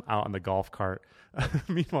out on the golf cart.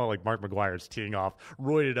 Meanwhile, like Mark McGuire's teeing off,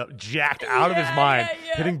 roided up, jacked out of his mind,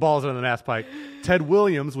 hitting balls on the mass pike. Ted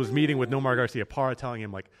Williams was meeting with Nomar Garciaparra, telling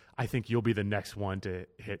him like, I think you'll be the next one to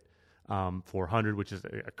hit 400, which is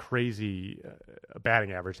a crazy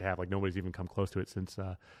batting average to have. Like nobody's even come close to it since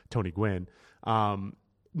Tony Gwynn.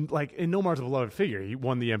 Like, and Nomar's a beloved figure. He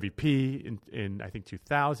won the MVP in I think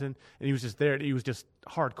 2000, and he was just there. He was just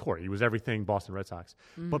hardcore. He was everything Boston Red Sox.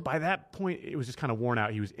 But by that point, it was just kind of worn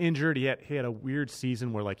out. He was injured. He had a weird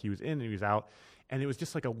season where like he was in and he was out, and it was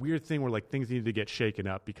just like a weird thing where like things needed to get shaken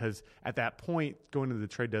up because at that point, going into the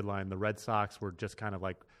trade deadline, the Red Sox were just kind of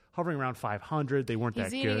like hovering around 500. They weren't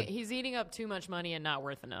that good. He's eating up too much money and not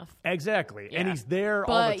worth enough. Exactly. Yeah. And he's there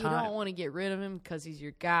but all the time. But you don't want to get rid of him because he's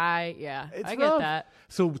your guy. Yeah, I rough. get that.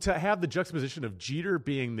 So to have the juxtaposition of Jeter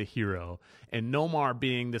being the hero and Nomar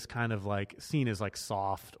being this kind of like seen as like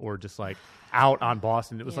soft or just like out on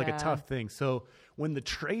Boston, it was like a tough thing. So when the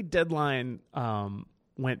trade deadline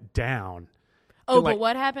went down. But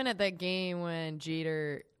what happened at that game when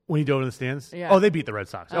Jeter... When you dove in the stands? Yeah. Oh, they beat the Red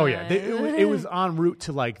Sox. Oh, yeah. It was en route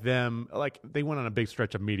to, like, them. Like, they went on a big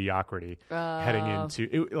stretch of mediocrity heading into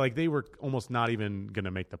it. Like, they were almost not even going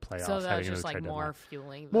to make the playoffs. So that was just, like, more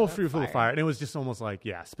fueling the fire. And it was just almost like,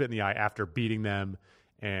 spit in the eye after beating them.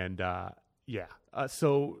 And,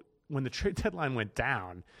 so when the trade deadline went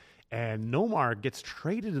down and Nomar gets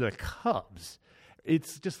traded to the Cubs,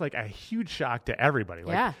 it's just, like, a huge shock to everybody.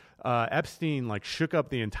 Like, Epstein like shook up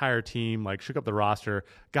the entire team, like shook up the roster,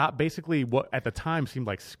 got basically what at the time seemed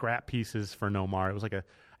like scrap pieces for Nomar. It was like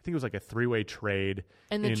I think it was like a 3-way trade.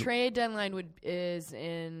 And the trade deadline is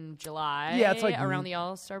in July. Yeah, it's like around the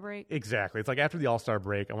All-Star break. Exactly. It's like after the All-Star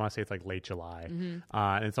break. I want to say it's like late July.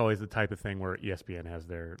 And it's always the type of thing where ESPN has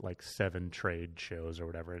their like 7 trade shows or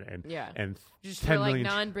whatever. And just for like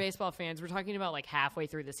non-baseball fans, we're talking about like halfway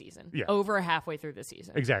through the season. Yeah. Over halfway through the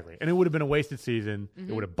season. Exactly. And it would have been a wasted season.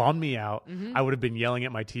 It would have bummed me out. I would have been yelling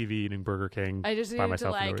at my TV eating Burger King I just by need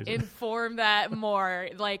myself to like for no inform that more.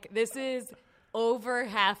 Like this is over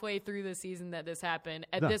halfway through the season that this happened.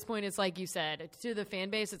 At this point, it's like you said, to the fan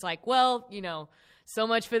base, it's like, well, you know, so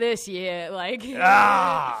much for this year. Like,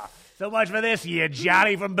 so much for this year,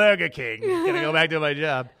 Johnny from Burger King. Gonna go back to my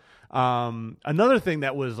job. Another thing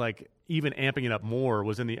that was like even amping it up more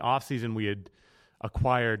was in the offseason we had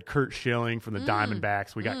acquired Kurt Schilling from the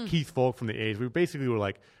Diamondbacks. We got Keith Folk from the A's. We basically were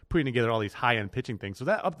like putting together all these high-end pitching things. So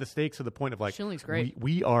that upped the stakes to the point of like, Schilling's great.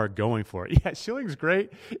 We are going for it. Yeah, Schilling's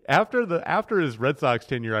great. After his Red Sox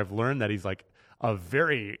tenure, I've learned that he's like a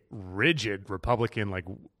very rigid Republican, like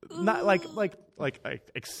not like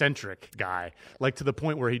eccentric guy, like to the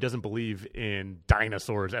point where he doesn't believe in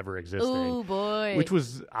dinosaurs ever existing. Oh boy, which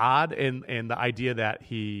was odd, and the idea that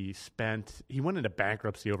he went into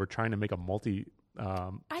bankruptcy over trying to make a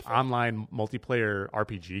online multiplayer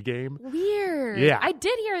RPG game. Weird. Yeah, I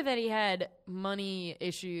did hear that he had money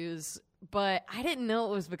issues, but I didn't know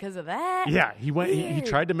it was because of that. Yeah, he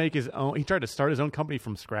tried to make his own. He tried to start his own company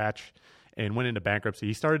from scratch and went into bankruptcy.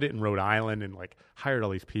 He started it in Rhode Island and like hired all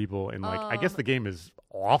these people. And like I guess the game is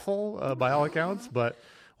awful by all accounts, but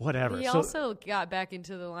whatever. He also got back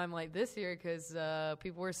into the limelight this year because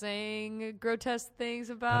people were saying grotesque things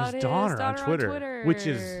about his daughter on Twitter, which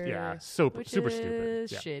is super stupid,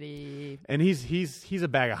 shitty. And he's a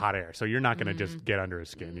bag of hot air, so you're not going to just get under his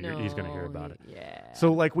skin. No, he's going to hear about it. Yeah.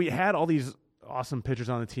 So like we had all these awesome pitchers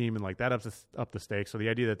on the team, and like that up the stakes. So the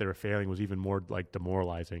idea that they were failing was even more like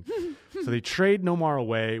demoralizing. So they trade Nomar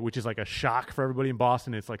away, which is like a shock for everybody in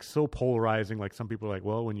Boston. It's like so polarizing. Like some people are like,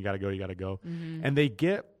 well, when you got to go, you got to go. And they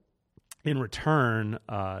get in return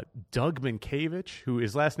Doug Minkiewicz, who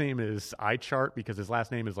his last name is iChart because his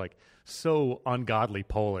last name is like so ungodly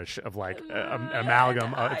Polish of like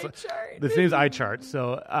amalgam. His name's iChart.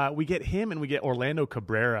 So we get him, and we get Orlando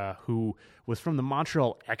Cabrera, who was from the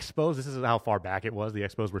Montreal Expos. This is how far back it was. The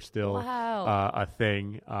Expos were still a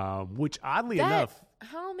thing, which oddly enough.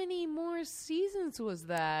 How many more seasons was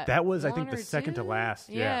that? That was, I think, the second to last.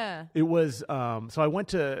 Yeah. It was, so I went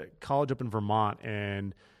to college up in Vermont,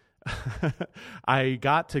 and I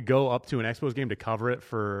got to go up to an Expos game to cover it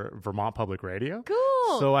for Vermont Public Radio.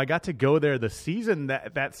 Cool. So I got to go there the season,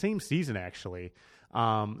 that same season, actually.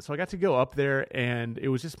 So I got to go up there, and it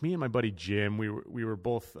was just me and my buddy Jim. We were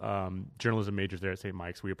both journalism majors there at St.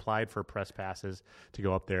 Mike's. We applied for press passes to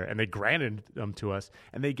go up there, and they granted them to us,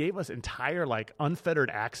 and they gave us entire like unfettered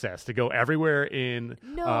access to go everywhere in.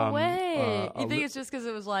 No way! You think it's just because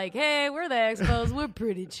it was like, hey, we're the Expos, we're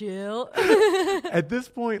pretty chill. At this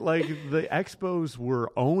point, like the Expos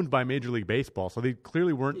were owned by Major League Baseball, so they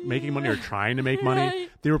clearly weren't making money or trying to make money.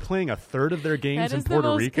 Right. They were playing a third of their games in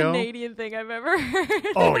Puerto Rico. That is the most Canadian thing I've ever heard.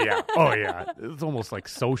 Oh yeah. It's almost like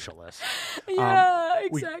socialist. Yeah,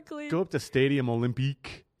 exactly. We go up to Stadium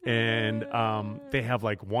Olympique, and they have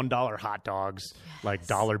like $1 hot dogs, like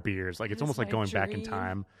dollar beers. Like it's almost like going back in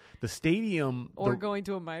time. The stadium, or going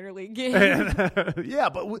to a minor league game. Yeah,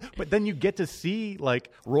 but then you get to see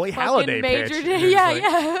like Roy Halladay major pitch. Day.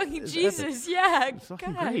 Yeah. Jesus, yeah. It's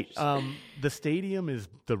fucking great. The stadium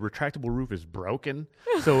the retractable roof is broken,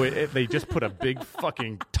 so they just put a big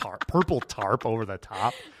fucking purple tarp over the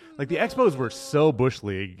top. Like the Expos were so Bush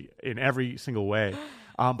League in every single way.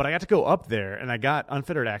 But I got to go up there, and I got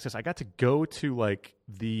unfettered access. I got to go to like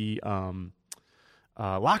the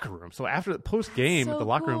locker room. So after the post game at the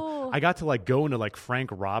locker room, I got to like go into like Frank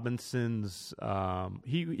Robinson's.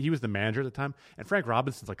 He was the manager at the time, and Frank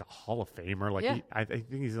Robinson's like a Hall of Famer. Like I think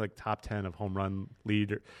he's like top 10 of home run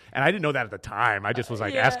leader. And I didn't know that at the time. I just was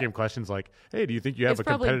like asking him questions like, "Hey, do you think you have a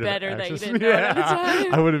competitive?" It's probably better access? that you didn't know at the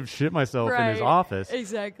time. I would have shit myself in his office.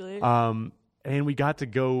 Exactly. And we got to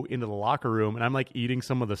go into the locker room, and I'm like eating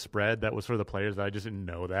some of the spread that was for the players that I just didn't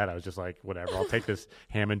know that. I was just like, whatever, I'll take this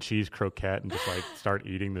ham and cheese croquette and just like start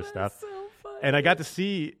eating this stuff. So funny. And I got to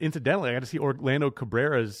see, incidentally, Orlando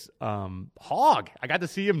Cabrera's hog. I got to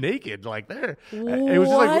see him naked, like there. It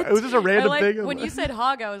was just a random thing. When you said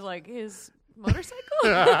hog, I was like, his motorcycle?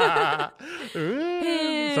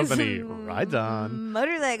 Something he rides on.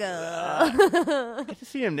 Motorcycle. Get to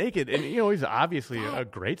see him naked, and he's obviously a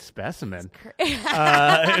great specimen.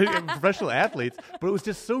 Professional athletes, but it was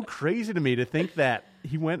just so crazy to me to think that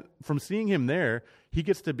he went from seeing him there, he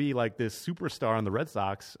gets to be like this superstar on the Red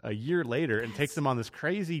Sox a year later and takes them on this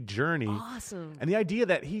crazy journey. Awesome. And the idea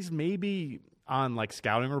that he's maybe on like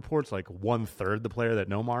scouting reports like 1/3 the player that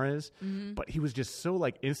Nomar is, but he was just so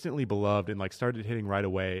like instantly beloved and like started hitting right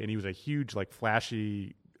away, and he was a huge like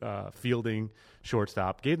flashy fielding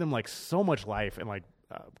shortstop, gave them like so much life and like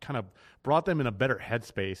kind of brought them in a better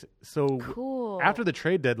headspace. So cool. After the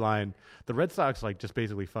trade deadline, the Red Sox like just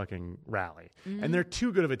basically fucking rally, and they're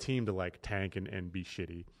too good of a team to like tank and be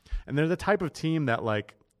shitty, and they're the type of team that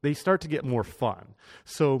like they start to get more fun.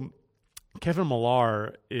 So Kevin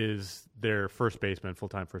Millar is their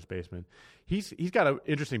full-time first baseman. He's got an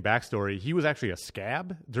interesting backstory. He was actually a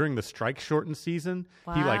scab during the strike-shortened season.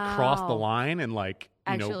 Wow. He like crossed the line and like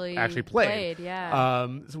actually played. Yeah.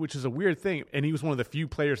 Which is a weird thing. And he was one of the few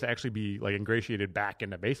players to actually be like ingratiated back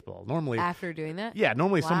into baseball. Normally, after doing that,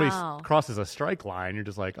 normally somebody crosses a strike line, you're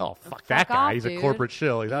just like, oh fuck that guy. Off, he's dude. A corporate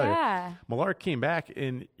shill. He's out Yeah. here. Millar came back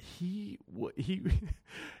and he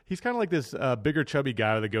he's kind of like this bigger, chubby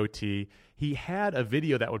guy with a goatee. He had a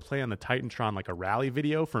video that would play on the Titantron, like a rally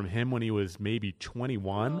video from him when he was maybe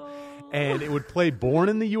 21. And it would play Born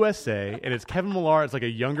in the USA. And it's Kevin Millar. It's like a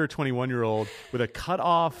younger 21-year-old with a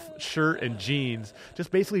cut-off shirt and jeans, just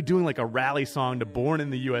basically doing like a rally song to Born in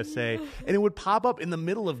the USA. And it would pop up in the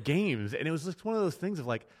middle of games. And it was just one of those things of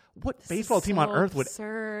like, what baseball team on earth would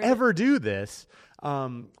ever do this?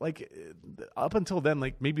 Like up until then,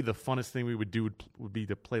 like maybe the funnest thing we would do would be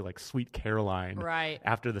to play like Sweet Caroline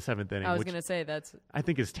after the 7th inning. I was going to say I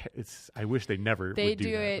think it's. I wish they never would do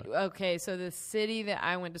it. That, okay, so the city that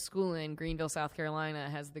I went to school in, Greenville, South Carolina,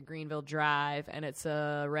 has the Greenville Drive, and it's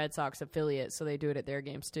a Red Sox affiliate, so they do it at their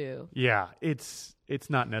games too. Yeah, it's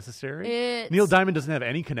not necessary. Neil Diamond doesn't have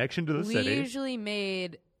any connection to the city.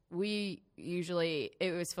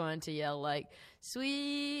 It was fun to yell like,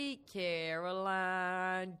 Sweet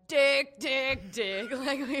Caroline, dick, dick, dick.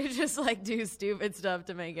 Like we would just like do stupid stuff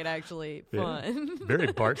to make it actually fun.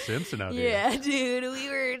 Very Bart Simpson out here. Yeah, dude, we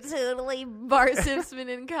were totally Bart Simpson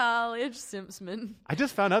in college. Simpson. I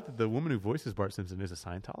just found out that the woman who voices Bart Simpson is a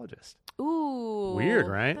Scientologist. Ooh, weird,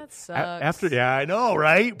 right? That sucks. I know,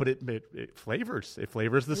 right? But it flavors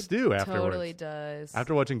the stew afterwards. Totally does.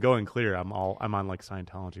 After watching Going Clear, I'm on like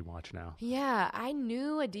Scientology watch now. Yeah, I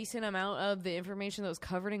knew a decent amount of the information that was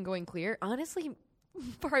covered in Going Clear. Honestly,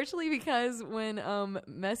 partially because when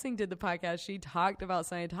MBSing did the podcast, she talked about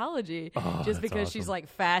Scientology just because she's like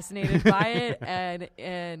fascinated by it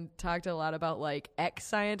and talked a lot about like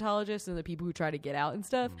ex-Scientologists and the people who try to get out and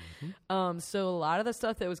stuff. So a lot of the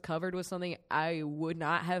stuff that was covered was something I would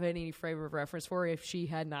not have any frame of reference for if she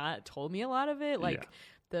had not told me a lot of it. Like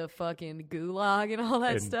the fucking gulag and all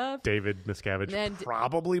that and stuff. David Miscavige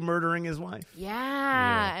probably murdering his wife.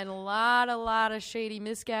 Yeah, and a lot of shady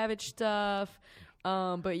Miscavige stuff.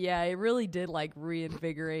 But yeah, it really did like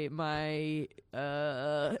reinvigorate my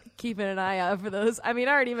keeping an eye out for those. I mean,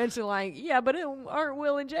 I already mentioned like, but aren't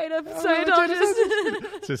Will and Jada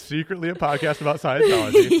Scientologists? It's just secretly a podcast about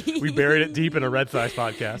Scientology. We buried it deep in a Red Sox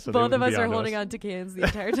podcast. So both of us are holding on to cans the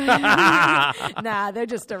entire time. Nah, they're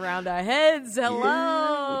just around our heads. Hello.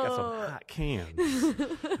 Yeah, we got some hot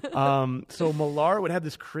cans. So Millar would have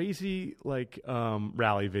this crazy like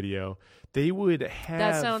rally video. They would have...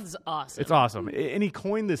 That sounds awesome. It's awesome. And he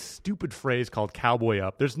coined this stupid phrase called cowboy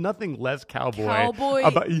up. There's nothing less cowboy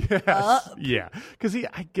about... Yes. Up? Yeah. Because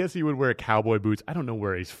I guess he would wear cowboy boots. I don't know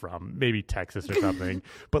where he's from. Maybe Texas or something.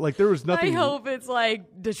 But like there was nothing... I hope it's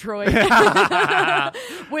like Detroit.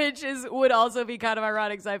 Which would also be kind of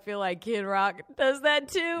ironic because I feel like Kid Rock does that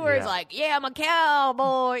too. Where it's like, I'm a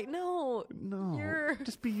cowboy. No. You're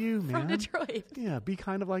just be you, man. From Detroit. Yeah, be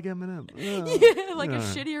kind of like Eminem. A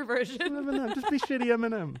shittier version. Eminem. Just be shitty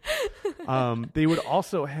Eminem. They would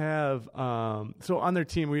also have so on their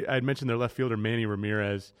team. I had mentioned their left fielder Manny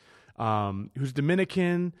Ramirez, who's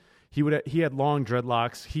Dominican. He had long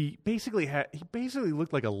dreadlocks. He basically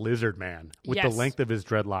looked like a lizard man with the length of his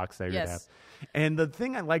dreadlocks that he would have. And the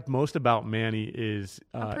thing I liked most about Manny is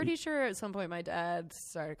I'm pretty sure at some point my dad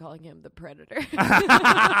started calling him the Predator.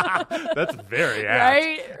 That's very apt.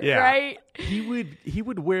 Right? Yeah. Right? He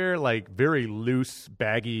would wear like very loose,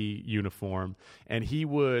 baggy uniform, and he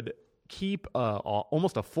would keep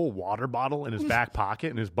almost a full water bottle in his back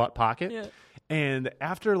pocket, in his butt pocket. Yeah. And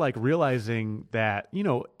after like realizing that,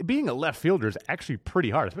 being a left fielder is actually pretty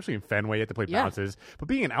hard, especially in Fenway, you have to play bounces. But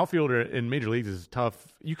being an outfielder in major leagues is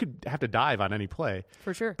tough. You could have to dive on any play.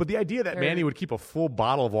 For sure. But the idea that Manny would keep a full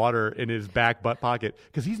bottle of water in his back butt pocket,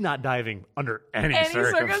 because he's not diving under any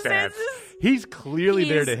circumstance. He's clearly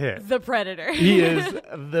there to hit. The Predator. He is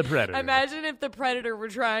the Predator. Imagine if the Predator were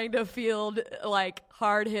trying to field like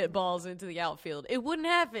hard hit balls into the outfield. It wouldn't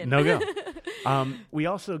happen. No go. We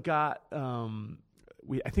also got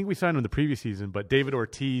I think we signed him the previous season, but David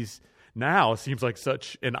Ortiz now seems like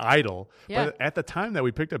such an idol. Yeah. But at the time that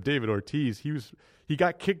we picked up David Ortiz, he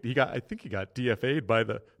got kicked. I think he got DFA'd by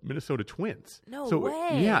the Minnesota Twins. No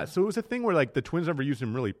way. Yeah. So it was a thing where like the Twins never used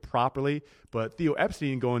him really properly, but Theo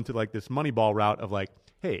Epstein going to like this Moneyball route of like,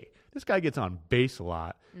 hey, this guy gets on base a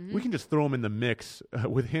lot. Mm-hmm. We can just throw him in the mix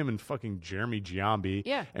with him and fucking Jeremy Giambi.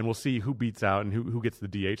 Yeah. And we'll see who beats out and who gets the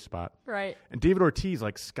DH spot. Right. And David Ortiz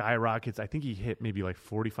like skyrockets. I think he hit maybe like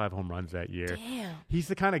 45 home runs that year. Damn. He's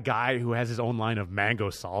the kind of guy who has his own line of mango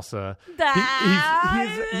salsa.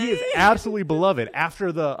 He is absolutely beloved.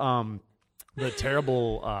 After the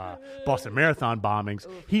terrible Boston Marathon bombings,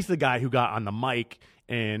 he's the guy who got on the mic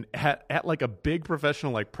and at like a big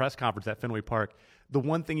professional like press conference at Fenway Park. The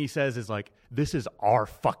one thing he says is like, this is our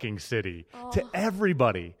fucking city to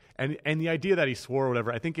everybody. And the idea that he swore or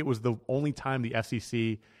whatever, I think it was the only time the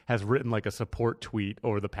FCC has written like a support tweet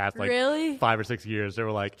over the past like 5 or 6 years. They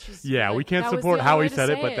were like, we can't support how he said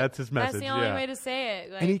it, but that's his message. That's the only way to say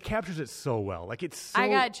it. Like, and he captures it so well. Like it's so... I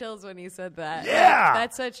got chills when he said that. Yeah.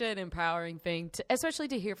 That's such an empowering thing, especially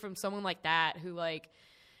to hear from someone like that who like,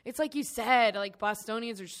 it's like you said, like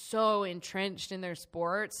Bostonians are so entrenched in their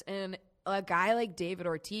sports, and a guy like David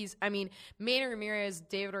Ortiz, I mean, Manny Ramirez,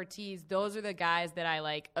 David Ortiz, those are the guys that I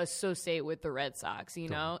like associate with the Red Sox,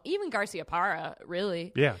 know? Even Garcia Parra,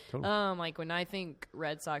 really. Yeah, totally. Like when I think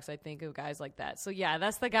Red Sox, I think of guys like that. So yeah,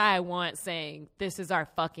 that's the guy I want saying, this is our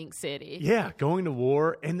fucking city. Yeah, going to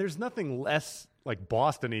war. And there's nothing less like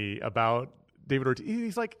Boston-y about David Ortiz.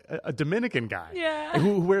 He's like a Dominican guy. Yeah.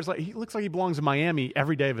 Who wears like, he looks like he belongs in Miami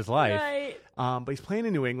every day of his life. Right. But he's playing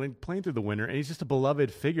in New England, playing through the winter, and he's just a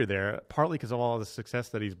beloved figure there, partly because of all the success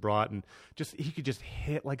that he's brought, and just he could just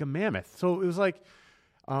hit like a mammoth. So it was like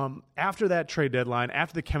after that trade deadline,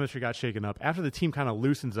 after the chemistry got shaken up, after the team kind of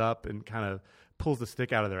loosens up and kind of pulls the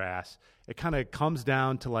stick out of their ass, it kind of comes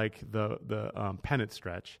down to like the pennant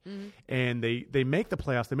stretch, and they make the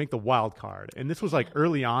playoffs, they make the wild card, and this was like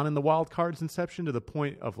early on in the wild card's inception to the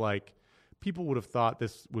point of like, people would have thought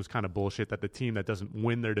this was kind of bullshit that the team that doesn't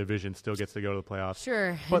win their division still gets to go to the playoffs.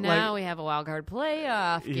 Sure. But now we have a wild card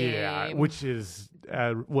playoff game. Yeah, which is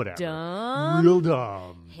whatever. Dumb. Real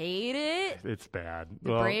dumb. Hate it. It's bad.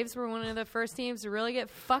 The Braves were one of the first teams to really get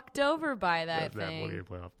fucked over by that thing.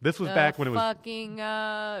 This was back when it was fucking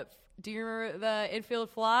Do you remember the infield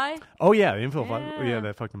fly? Oh yeah, the infield fly. Yeah,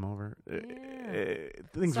 that fucked him over.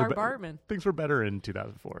 Bartman. Things were better in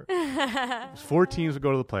 2004. 4 teams would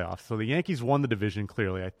go to the playoffs. So the Yankees won the division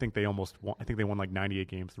clearly. I think they almost won. I think they won like 98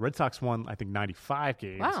 games. The Red Sox won, I think, 95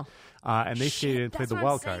 games. Wow. And they stayed and played the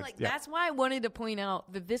wild card. Like, that's why I wanted to point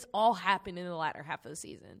out that this all happened in the latter half of the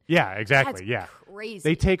season. Yeah, exactly. That's crazy.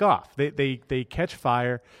 They take off. They catch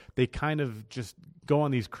fire. They kind of just go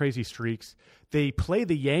on these crazy streaks. They play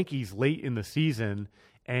the Yankees late in the season,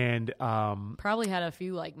 and probably had a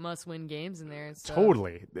few like must-win games in there. So.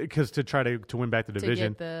 Totally, because to try to win back the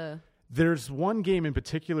division. There's one game in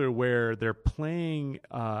particular where they're playing,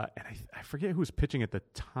 and I forget who was pitching at the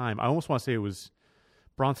time. I almost want to say it was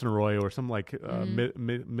Bronson Arroyo or some like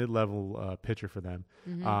mid-level pitcher for them.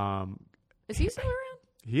 Mm-hmm. Is he still around?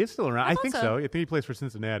 He is still around. I think so. I think he plays for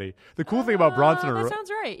Cincinnati. The cool thing about Bronson Arroyo... That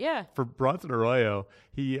sounds right, yeah. For Bronson Arroyo,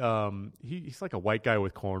 he's like a white guy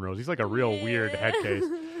with cornrows. He's like a real weird head case.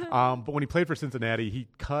 But when he played for Cincinnati, he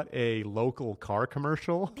cut a local car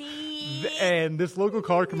commercial. And this local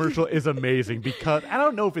car commercial is amazing because I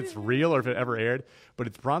don't know if it's real or if it ever aired, but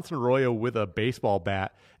it's Bronson Arroyo with a baseball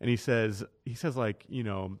bat. And he says like, you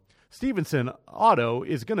know... Stevenson auto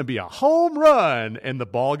is going to be a home run, and the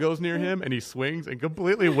ball goes near him, and he swings and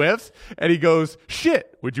completely whiffs, and he goes,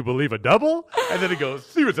 shit, would you believe a double? And then he goes,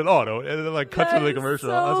 Stevenson auto, and then like cuts to the commercial.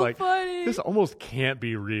 So I was like, funny. This almost can't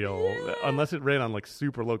be real unless it ran on like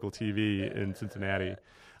super local TV in Cincinnati.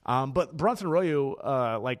 But Bronson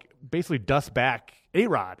Arroyo like basically dusts back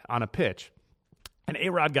A-Rod on a pitch. And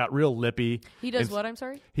A-Rod got real lippy. He does what, I'm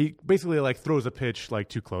sorry? He basically like throws a pitch like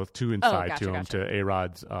too close, too inside to him, to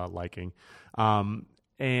A-Rod's liking. And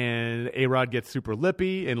A-Rod gets super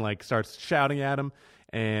lippy and like starts shouting at him.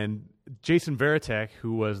 And Jason Varitek,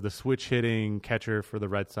 who was the switch hitting catcher for the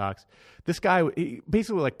Red Sox, this guy, he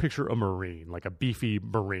basically like picture a Marine, like a beefy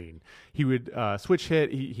Marine. He would switch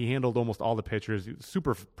hit. He handled almost all the pitchers. He was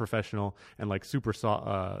super professional and like super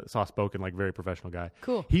soft-spoken, like very professional guy.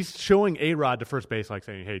 Cool. He's showing A-Rod to first base, like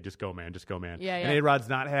saying, hey, just go, man, just go, man. Yeah. And A-Rod's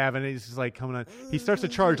not having it. He's just like coming on. He starts to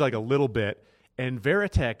charge like a little bit, and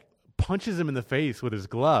Varitek punches him in the face with his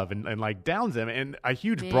glove and like downs him, and a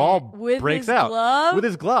huge brawl breaks out with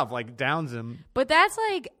his glove, like downs him. But that's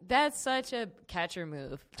such a catcher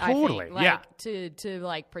move. Totally, I think. To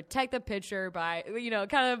like protect the pitcher by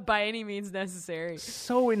kind of by any means necessary.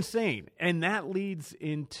 So insane, and that leads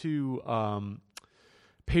into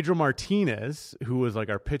Pedro Martinez, who was like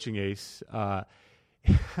our pitching ace.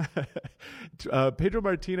 Pedro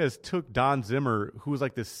Martinez took Don Zimmer, who was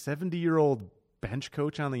like this 70-year-old bench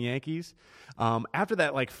coach on the Yankees. After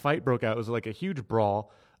that like fight broke out, it was like a huge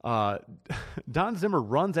brawl. Don Zimmer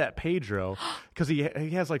runs at Pedro because he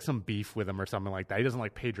has like some beef with him or something like that. He doesn't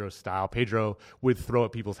like Pedro's style. Pedro would throw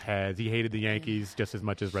at people's heads. He hated the Yankees just as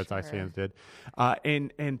much as Red Sox fans did.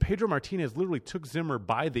 And Pedro Martinez literally took Zimmer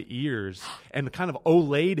by the ears and kind of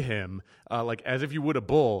olayed him like as if you would a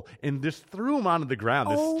bull, and just threw him onto the ground.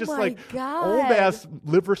 This old ass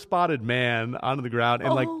liver spotted man onto the ground,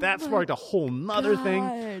 and like that sparked a whole nother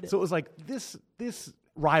thing. So it was like this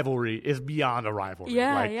rivalry is beyond a rivalry.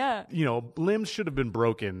 Limbs should have been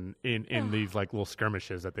broken in these like little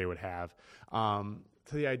skirmishes that they would have,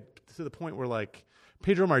 to the point where like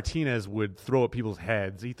Pedro Martinez would throw at people's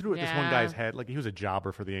heads. He threw at this one guy's head, like he was a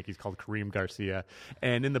jobber for the Yankees called Kareem Garcia,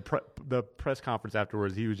 and in the press conference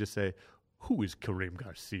afterwards he would just say, who is Kareem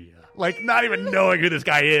Garcia? Like, not even knowing who this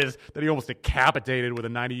guy is, that he almost decapitated with a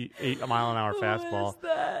 98-mile-an-hour fastball.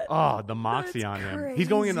 That? Oh, the moxie That's on him. crazy. He's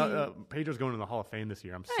going in. Pedro's going in the Hall of Fame this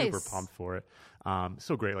year. I'm super pumped for it.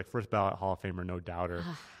 So great, like first ballot Hall of Famer, no doubter.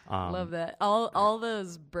 Love that. All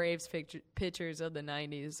those Braves pitchers of the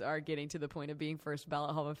 90s are getting to the point of being first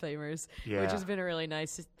ballot Hall of Famers, which has been a really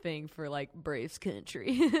nice thing for like Braves country.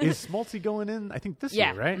 Is Smoltz going in? I think this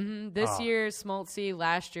year, right? Mm-hmm. This year, Smoltz.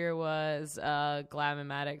 Last year was Glavine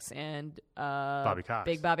Maddox and Bobby Cox.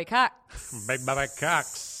 Big Bobby Cox. Big Bobby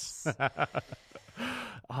Cox.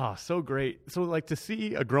 Oh, so great. So, like, to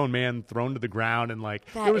see a grown man thrown to the ground, and, like,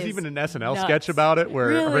 there was even an SNL sketch about it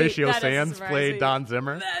where Horatio Sands played Don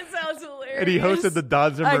Zimmer. That sounds hilarious. And he hosted the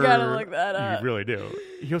Don Zimmer. I gotta look that up. You really do.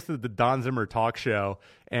 He hosted the Don Zimmer talk show,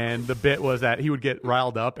 and the bit was that he would get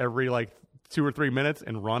riled up every, like, 2 or 3 minutes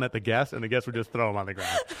and run at the guest, and the guest would just throw him on the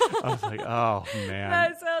ground. I was like, oh, man.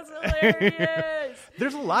 That sounds hilarious.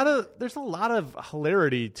 There's a lot of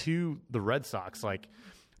hilarity to the Red Sox. Like,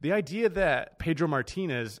 The idea that Pedro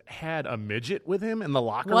Martinez had a midget with him in the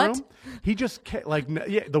locker What? room. He just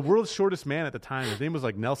the world's shortest man at the time. His name was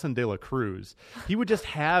like Nelson de la Cruz. He would just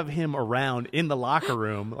have him around in the locker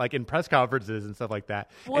room, like in press conferences and stuff like that.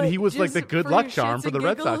 What, and he was like the just good for luck your charm shits for the and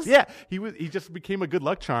Red Sox. giggles? Yeah, he just became a good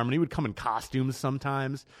luck charm, and he would come in costumes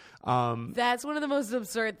sometimes. That's one of the most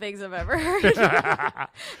absurd things I've ever heard,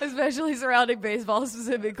 especially surrounding baseball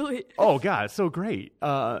specifically. Oh God, it's so great.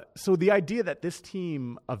 So the idea that this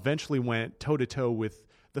team eventually went toe to toe with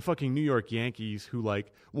the fucking New York Yankees, who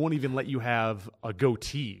like won't even let you have a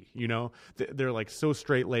goatee, you know? They're like so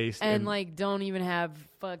straight laced and like don't even have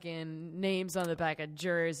fucking names on the back of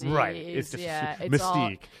jerseys. Right. It's just it's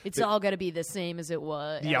mystique. It's all got to be the same as it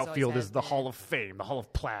was. The outfield is the Hall of Fame, the Hall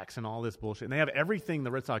of Plaques, and all this bullshit. And they have everything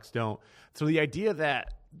the Red Sox don't. So the idea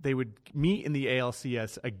that they would meet in the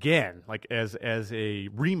ALCS again, like as a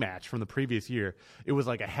rematch from the previous year, it was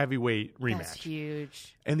like a heavyweight rematch. That's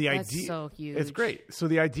huge. And the That's idea, so huge. It's great. So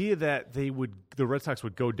the idea that the Red Sox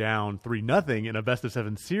would go down 3-0 in a best of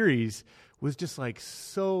 7 series was just like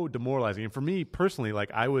so demoralizing. And for me personally,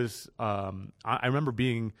 like I was, I remember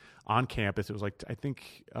being on campus. It was like I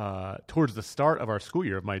think towards the start of our school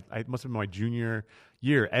year, it must have been my junior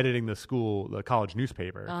year, editing the college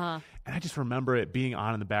newspaper. And I just remember it being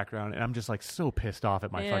on in the background, and I'm just like so pissed off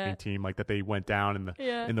at my fucking team, like that they went down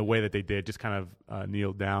in the way that they did, just kind of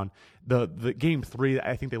kneeled down. The game 3,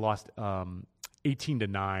 I think they lost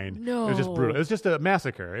 18-9. No. It was just brutal. It was just a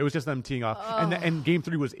massacre. It was just them teeing off. And game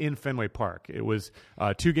 3 was in Fenway Park. It was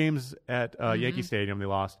 2 games at Yankee Stadium. They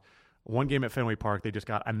lost. 1 game at Fenway Park, they just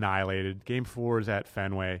got annihilated. Game 4 is at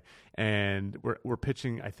Fenway, and we're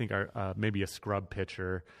pitching, I think, our maybe a scrub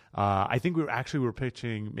pitcher. I think we were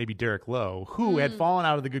pitching maybe Derek Lowe, who had fallen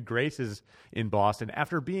out of the good graces in Boston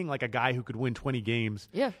after being like a guy who could win 20 games.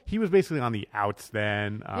 Yeah. He was basically on the outs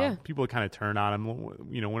then. People would kind of turn on him.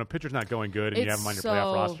 You know, when a pitcher's not going good and you have him on your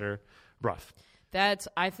playoff roster, rough. That's,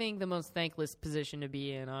 I think, the most thankless position to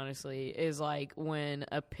be in, honestly, is like when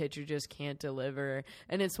a pitcher just can't deliver.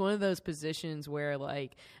 And it's one of those positions where,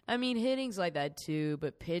 like, I mean, hitting's like that too,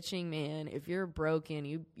 but pitching, man, if you're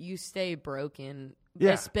broken, you stay broken,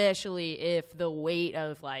 especially if the weight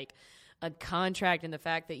of, like, a contract and the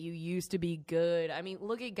fact that you used to be good. I mean,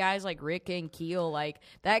 look at guys like Rick and Keel. Like,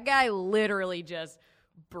 that guy literally just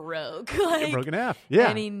broke, like, broke in half. Yeah,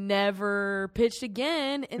 and he never pitched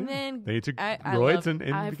again. And then they took roids and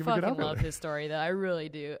I became a good fucking outfielder. love his story, though. I really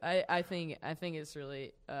do. I think it's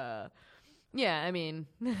really yeah. I mean,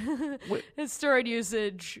 his steroid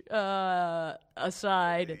usage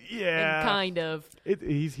aside, and kind of.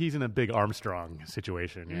 He's in a big Armstrong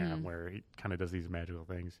situation, where he kind of does these magical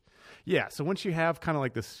things. Yeah, so once you have kind of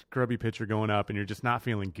like this scrubby pitcher going up and you're just not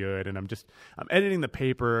feeling good, and I'm editing the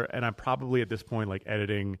paper, and I'm probably at this point like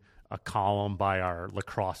editing a column by our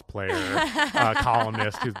lacrosse player,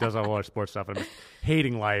 columnist who does all our sports stuff, and I'm just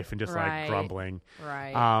hating life and just like grumbling.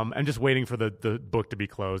 Right. I'm just waiting for the book to be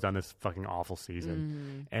closed on this fucking awful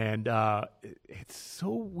season. And it's so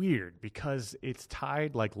weird because it's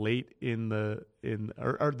tied like late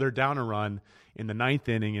or they're down a run in the 9th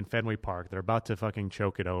inning in Fenway Park. They're about to fucking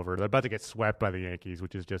choke it over. They're about to get swept by the Yankees,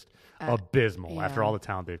 which is just abysmal after all the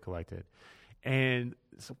talent they've collected. And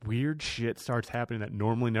some weird shit starts happening that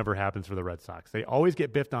normally never happens for the Red Sox. They always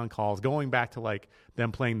get biffed on calls, going back to like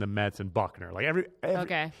them playing the Mets and Buckner. Like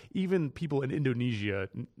even people in Indonesia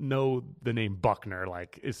know the name Buckner,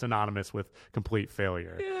 like, is synonymous with complete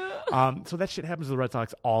failure. Yeah. So that shit happens to the Red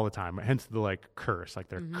Sox all the time. Hence the like curse, like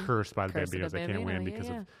they're cursed by the Bambinos. They can't win because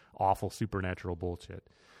of awful supernatural bullshit.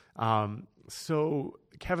 So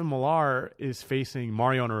Kevin Millar is facing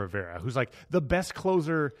Mariano Rivera, who's like the best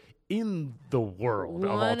closer in the world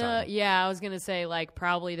of all time. I was going to say, like,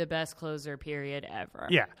 probably the best closer period ever.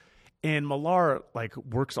 Yeah. And Millar, like,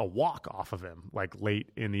 works a walk off of him, like,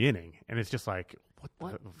 late in the inning. And it's just like,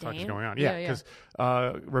 what the fuck is going on? Yeah, because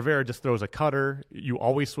Rivera just throws a cutter. You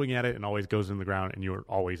always swing at it and always goes in the ground, and you're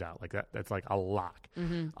always out. Like, that's like a lock.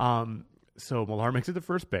 So Millar makes it to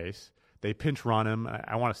first base. They pinch run him.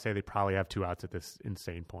 I want to say they probably have 2 outs at this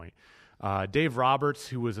insane point. Dave Roberts,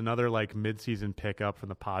 who was another like midseason pickup from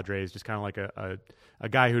the Padres, just kind of like a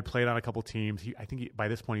guy who had played on a couple teams. I think by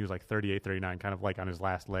this point he was like 38, 39, kind of like on his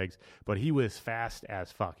last legs, but he was fast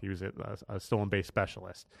as fuck. He was a stolen base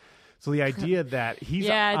specialist. So the idea that he's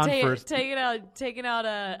on first, taking out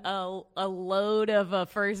a load of a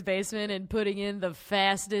first baseman and putting in the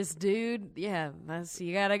fastest dude, you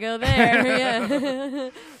gotta go there. Yeah.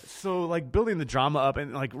 So like building the drama up,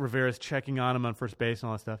 and like Rivera's checking on him on first base and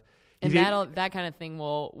all that stuff. And that kind of thing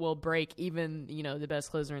will break even, the best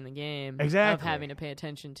closer in the game. Exactly. Of having to pay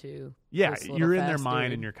attention to. Yeah, you're in their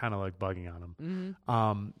mind and you're kind of like bugging on them.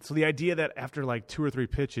 Mm-hmm. So the idea that after like 2 or 3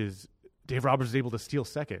 pitches, Dave Roberts is able to steal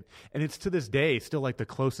second. And it's to this day still like the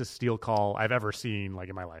closest steal call I've ever seen like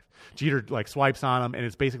in my life. Jeter like swipes on him and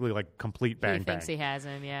it's basically like complete bang bang. He thinks he has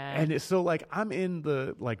him, yeah. And it's so like I'm in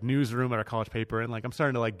the like newsroom at our college paper and like I'm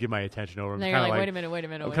starting to like give my attention over. And you're like, wait a minute.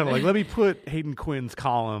 I'm kind of like, let me put Hayden Quinn's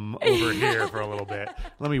column over here for a little bit.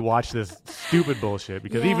 Let me watch this stupid bullshit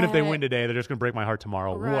because even if they win today, they're just going to break my heart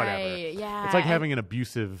tomorrow. Right, whatever. Yeah. It's like having an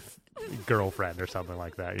abusive girlfriend or something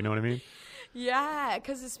like that. You know what I mean? Yeah,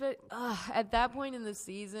 because at that point in the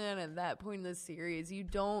season, at that point in the series, you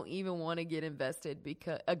don't even want to get invested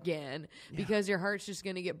because your heart's just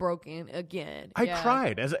going to get broken again. I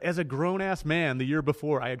cried as a grown ass man the year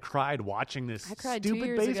before. I had cried watching this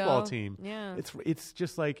stupid baseball team. Yeah, it's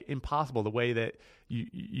just like impossible the way that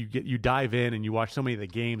you dive in and you watch so many of the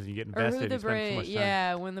games and you get invested. And you spend so much time.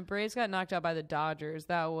 Yeah, when the Braves got knocked out by the Dodgers,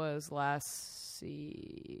 that was last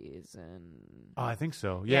season. Oh, I think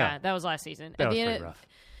so. Yeah, that was last season. That was pretty rough.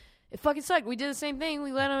 It fucking sucked. We did the same thing.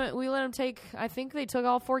 We let them take. I think they took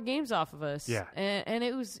all 4 games off of us. Yeah, and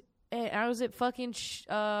it was. I was at fucking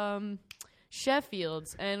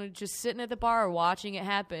Sheffield's and just sitting at the bar watching it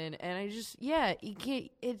happen. And I just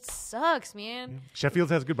it sucks, man.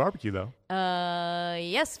 Sheffield's has good barbecue though.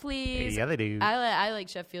 Yes, please. Yeah, they do. I like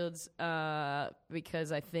Sheffield's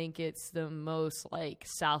because I think it's the most like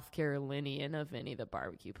South Carolinian of any of the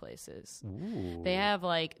barbecue places. Ooh. They have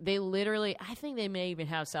they literally, I think they may even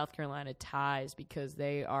have South Carolina ties because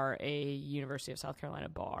they are a University of South Carolina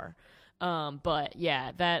bar. But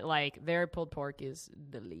yeah, that their pulled pork is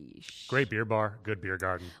delish. Great beer bar, good beer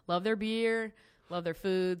garden. Love their beer, love their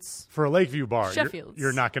foods. For a Lakeview bar, Sheffield's.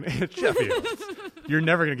 You're not gonna Sheffield's. You're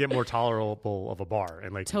never gonna get more tolerable of a bar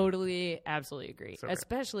in Lakeview. Totally, absolutely agree. So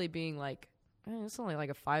especially being it's only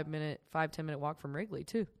like a 5-10 minute walk from Wrigley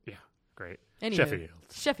too. Yeah, great. Anyway,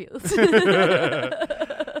 Sheffield's.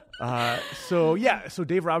 So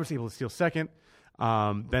Dave Roberts able to steal second.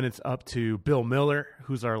 Then it's up to Bill Miller,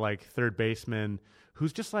 who's our third baseman,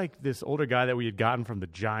 who's just like this older guy that we had gotten from the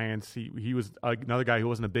Giants. He was another guy who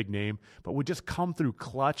wasn't a big name, but would just come through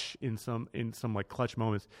clutch in some clutch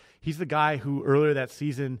moments. He's the guy who earlier that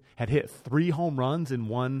season had hit 3 home runs in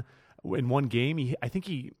one game.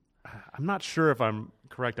 I'm not sure if I'm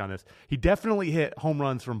correct on this. He definitely hit home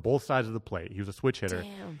runs from both sides of the plate. He was a switch hitter.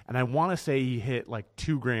 Damn. And I want to say he hit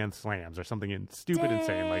 2 grand slams or something insane.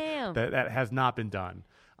 That has not been done.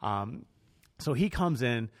 So he comes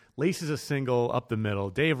in, laces a single up the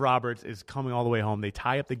middle. Dave Roberts is coming all the way home. They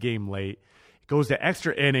tie up the game late. It goes to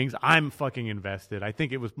extra innings. I'm fucking invested. I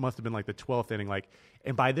think it must have been the 12th inning.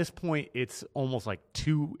 And by this point, it's almost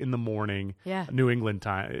 2 a.m. Yeah. New England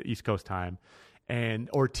time, East Coast time. And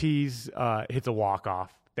Ortiz hits a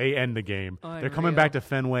walk-off. They end the game. They're coming back to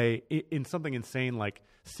Fenway in something insane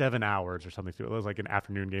 7 hours or something. So it was an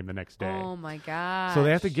afternoon game the next day. Oh, my God. So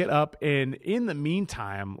they have to get up. And in the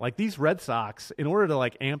meantime, these Red Sox, in order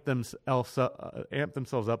to amp themselves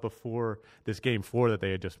up before this game 4 that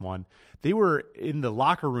they had just won, they were in the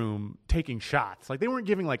locker room taking shots. They weren't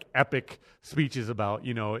giving epic speeches about,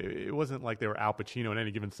 it wasn't like they were Al Pacino on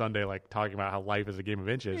any given Sunday, talking about how life is a game of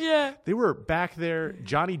inches. Yeah. They were back there.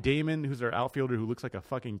 Johnny Damon, who's our outfielder who looks like a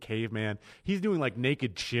fucking caveman, he's doing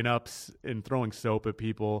naked chin-ups and throwing soap at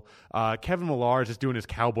people. Kevin Millar is just doing his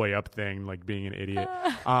cowboy up thing, being an idiot.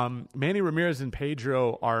 Manny Ramirez and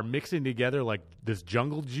Pedro are mixing together this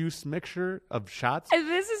jungle juice mixture of shots. And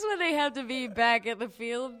this is when they have to be back at the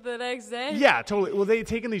field the next day? Yeah, totally. Well, they had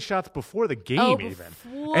taken these shots before the game even.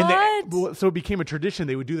 What? And so it became a tradition.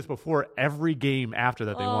 They would do this before every game after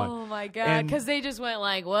that they won. Oh, my God. Because they just went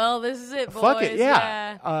well, this is it, boys. Fuck it,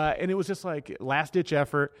 yeah. And it was just last-ditch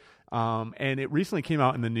effort. And it recently came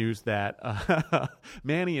out in the news that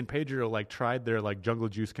Manny and Pedro tried their jungle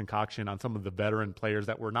juice concoction on some of the veteran players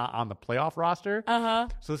that were not on the playoff roster.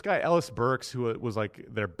 So this guy Ellis Burks, who was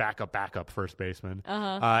their backup first baseman,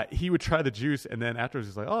 he would try the juice, and then afterwards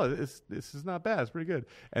he's oh, this is not bad, it's pretty good.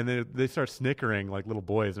 And then they start snickering like little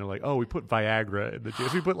boys, and they're oh, we put Viagra in the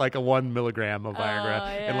juice. We put a 1 milligram of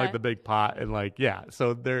Viagra in the big pot, and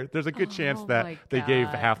So there's a good chance that they gave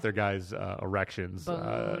half their guys erections.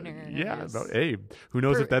 Yeah. No, hey, who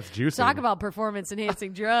knows if that's juicing? Talk about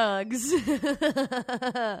performance-enhancing drugs. Ooh,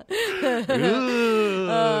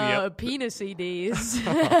 yep. Penis CDs.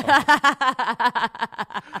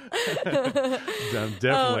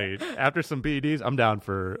 Definitely. After some PEDs, I'm down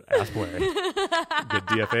for ass play. Get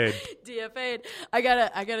DFA'd. DFA'd. I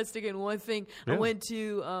gotta stick in one thing. Yeah. I went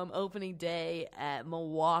to opening day at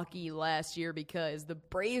Milwaukee last year because the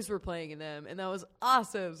Braves were playing in them, and that was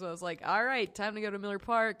awesome. So I was like, all right, time to go to Miller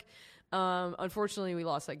Park. Unfortunately, we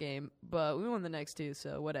lost that game, but we won the next two,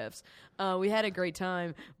 so whatevs. We had a great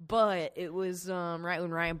time, but it was right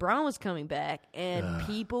when Ryan Braun was coming back, and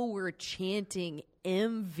people were chanting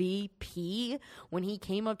MVP when he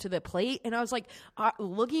came up to the plate, and I was like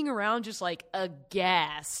looking around just like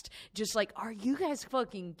aghast, just like, are you guys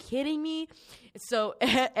fucking kidding me? So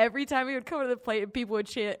every time he would come to the plate and people would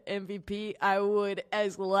chant MVP, I would,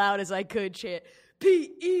 as loud as I could, chant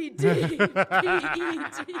P-E-D, P-E-D.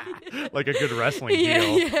 Like a good wrestling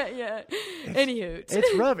deal. Yeah. Anywho.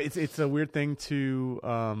 It's rough. It's a weird thing to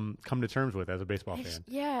come to terms with as a baseball fan.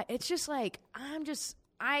 Yeah, it's just like,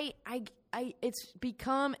 it's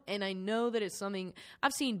become, and I know that it's something,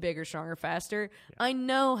 I've seen Bigger, Stronger, Faster. Yeah. I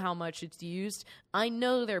know how much it's used. I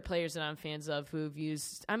know there are players that I'm fans of who've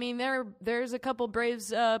used, I mean, there's a couple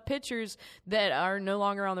Braves pitchers that are no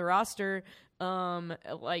longer on the roster,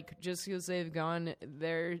 like just because they've gone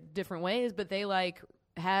their different ways, but they like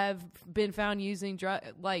have been found using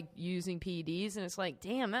using PEDs, and it's like,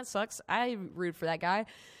 damn, that sucks. I root for that guy.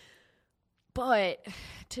 But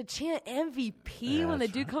to chant MVP when the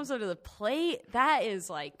dude comes up to the plate, that is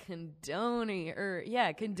like condoning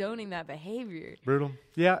that behavior. Brutal.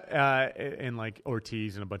 Yeah, and like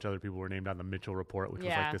Ortiz and a bunch of other people were named on the Mitchell report, which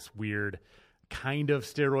was like this weird kind of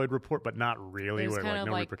steroid report, but not really, where like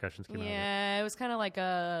no repercussions came out of it. Yeah, it was kind of like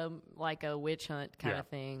a witch hunt kind of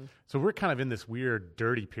thing. So we're kind of in this weird,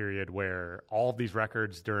 dirty period where all of these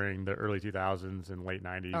records during the early 2000s and late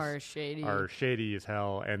 90s are shady as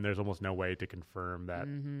hell, and there's almost no way to confirm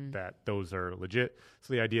that those are legit.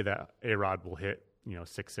 So the idea that A-Rod will hit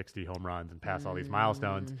 660 home runs and pass all these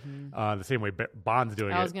milestones, the same way Bond's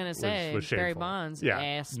doing it. I was going to say, Barry Bonds,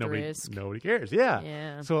 asterisk. Nobody cares.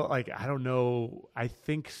 Yeah. So, like, I don't know. I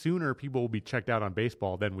think sooner people will be checked out on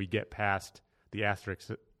baseball than we get past the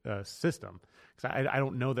asterisk system. Because I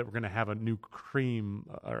don't know that we're going to have a new cream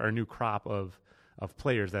or a new crop of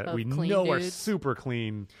players that we know dudes. Are super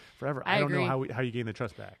clean forever. I don't know how you gain the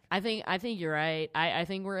trust back. I think you're right. I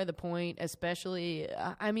think we're at the point, especially,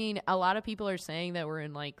 I mean, a lot of people are saying that we're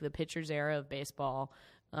in like the pitcher's era of baseball,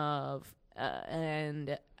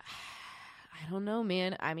 and I don't know,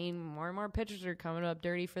 man. I mean, more and more pitchers are coming up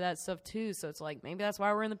dirty for that stuff too. So it's like, maybe that's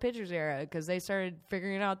why we're in the pitcher's era, because they started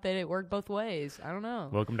figuring out that it worked both ways. I don't know.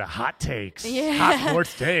 Welcome to Hot Takes. Yeah. Hot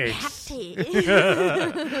Sports Takes. Hot Takes.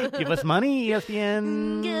 Give us money,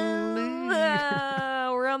 ESPN.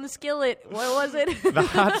 We're on the skillet. What was it? The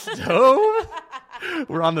hot stove?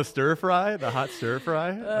 We're on the stir fry, the hot stir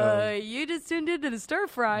fry. You just tuned into the stir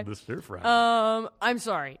fry. The stir fry. I'm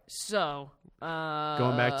sorry. So...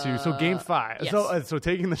 going back to Game 5. Yes. So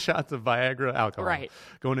taking the shots of Viagra alcohol. Right.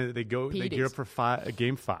 They gear up for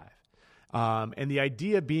Game 5. And the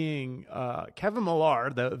idea being Kevin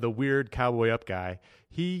Millar, the weird cowboy up guy,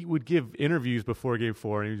 he would give interviews before Game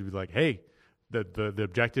 4, and he would be like, "Hey, the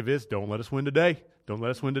objective is don't let us win today. Don't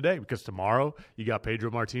let us win today, because tomorrow you got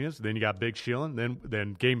Pedro Martinez, then you got Big Shilling,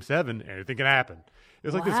 then Game 7, anything can happen."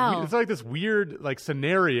 It's like this weird like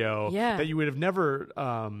scenario that you would never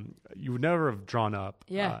have drawn up.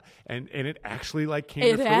 Yeah. And it actually like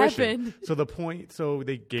came to fruition. Happened. So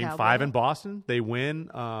they Game 5 in Boston, they win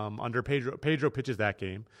under Pedro. Pedro pitches that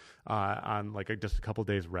game on like just a couple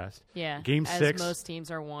days rest. Yeah. Game 6, as most teams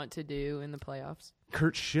are wont to do in the playoffs.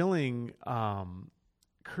 Kurt Schilling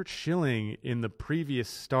in the previous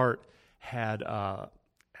start had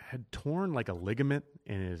torn like a ligament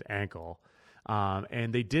in his ankle.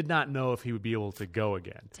 And they did not know if he would be able to go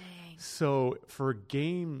again. Dang. So for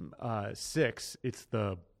Game 6, it's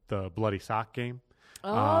the bloody sock game.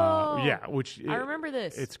 Oh, which I remember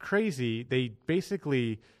this. It's crazy. They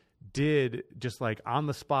basically did just like on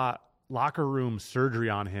the spot locker room surgery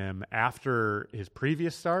on him after his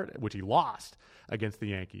previous start, which he lost against the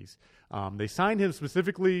Yankees. They signed him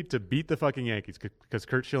specifically to beat the fucking Yankees because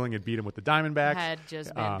Kurt Schilling had beat him with the Diamondbacks. Had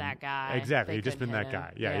just been that guy. Exactly. He'd just been that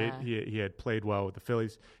guy. Yeah. He had played well with the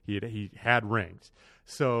Phillies. He had rings.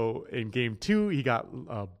 So in Game 2, he got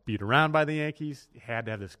beat around by the Yankees. He had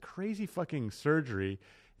to have this crazy fucking surgery.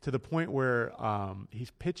 to the point where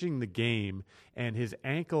he's pitching the game and his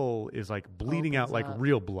ankle is like bleeding out like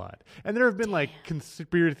real blood. And there have been like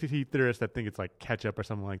conspiracy theorists that think it's like ketchup or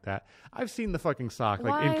something like that. I've seen the fucking sock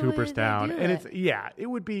like in Cooperstown, and it's it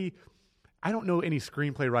would be. I don't know any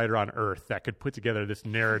screenplay writer on earth that could put together this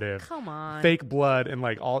narrative. Come on, fake blood and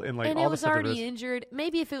all it the was stuff already injured.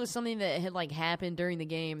 Maybe if it was something that had like happened during the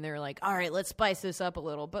game, they were like, "All right, let's spice this up a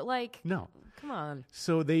little." But like, no, come on.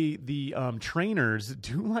 So the trainers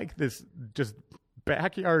do like this just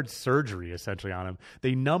backyard surgery essentially on him.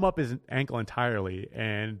 They numb up his ankle entirely,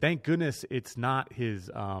 and thank goodness it's not his.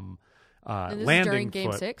 And this landing is during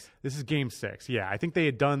Game foot. 6? This is Game 6. Yeah, I think they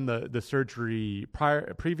had done the surgery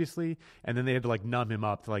previously, and then they had to like numb him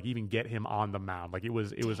up to like even get him on the mound. Like it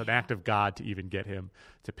was an act of God to even get him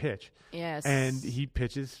to pitch. Yes, and he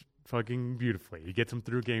pitches fucking beautifully. He gets him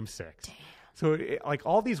through Game 6. Damn. So, like,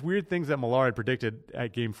 all these weird things that Millar had predicted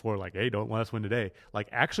at Game 4, like, hey, don't let us win today. Like,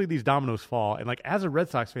 actually, these dominoes fall. And, like, as a Red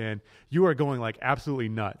Sox fan, you are going, like, absolutely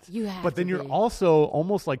nuts. You have But then you're also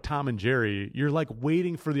almost like Tom and Jerry. You're, like,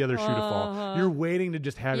 waiting for the other shoe to fall. You're waiting to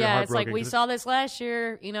just have your heart broken. Yeah, it's like we saw this last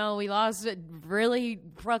year. You know, we lost it really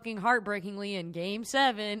fucking heartbreakingly in Game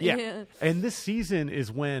 7. Yeah. And this season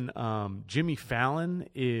is when Jimmy Fallon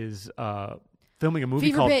is filming a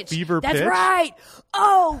movie called Fever Pitch. That's right.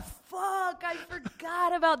 Oh, fuck, I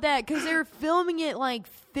forgot about that because they were filming it like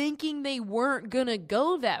thinking they weren't going to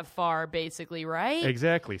go that far, basically, right?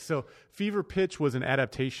 Exactly. So Fever Pitch was an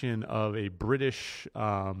adaptation of a British,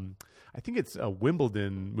 I think it's a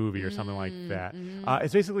Wimbledon movie or something like that.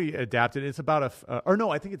 It's basically adapted. It's about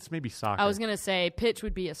I think it's maybe soccer. I was going to say pitch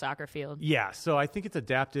would be a soccer field. Yeah, so I think it's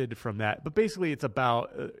adapted from that. But basically it's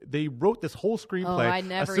about, they wrote this whole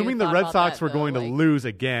screenplay assuming the Red Sox were going to lose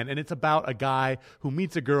again. And it's about a guy who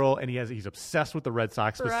meets a girl and he's obsessed with the Red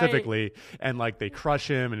Sox specifically. Right. And like they crush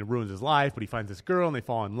him and it ruins his life, but he finds this girl and they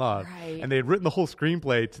fall in love. Right. And they had written the whole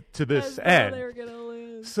screenplay to this end. They were going to lose.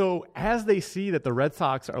 So as they see that the Red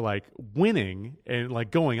Sox are like winning and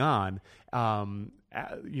like going on,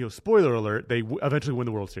 spoiler alert, they eventually win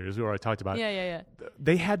the World Series. We already talked about it. Yeah.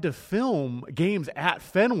 They had to film games at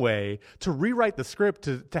Fenway to rewrite the script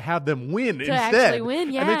to have them win instead. Actually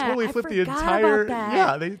win, yeah. And they totally flipped the entire.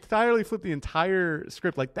 Yeah, they entirely flipped the entire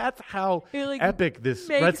script. Like that's how epic this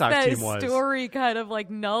Red Sox team was. Story kind of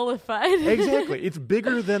like nullified. Exactly, it's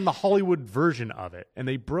bigger than the Hollywood version of it, and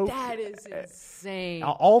they broke. That is insane.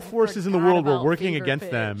 All forces in the world were working against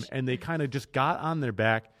them, and they kind of just got on their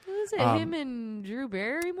back. Was it him and Drew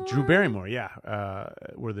Barrymore? Drew Barrymore, yeah,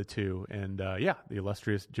 were the two, and the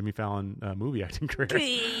illustrious Jimmy Fallon movie acting career.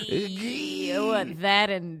 What,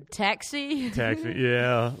 that and Taxi? Taxi,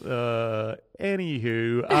 yeah.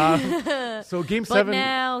 Anywho, so Game 7. But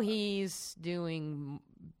now he's doing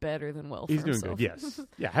better than well for He's doing himself. good, yes.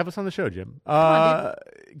 Yeah, have us on the show, Jim.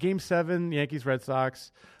 Game 7, Yankees, Red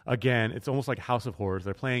Sox. Again, it's almost like House of Horrors.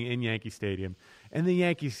 They're playing in Yankee Stadium, and the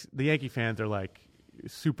Yankee fans are like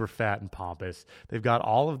super fat and pompous. They've got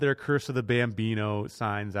all of their Curse of the Bambino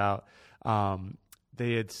signs out.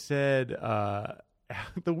 They had said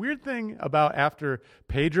the weird thing about after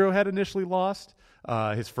Pedro had initially lost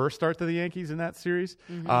his first start to the Yankees in that series,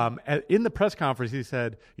 in the press conference he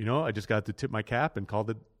said, I just got to tip my cap and call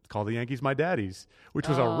the Yankees my daddies, which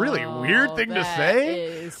was a really weird thing to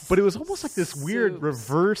say, but it was almost like this weird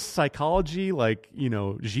reverse psychology, like,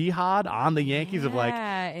 jihad on the Yankees of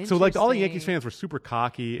like, so like all the Yankees fans were super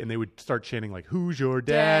cocky and they would start chanting like, who's your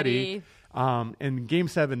daddy? And Game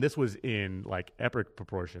 7, this was in like epic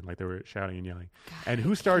proportion, like they were shouting and yelling. God, and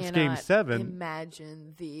who starts Game 7?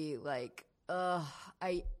 Imagine the like,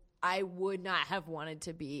 I would not have wanted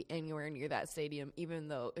to be anywhere near that stadium, even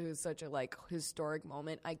though it was such a like historic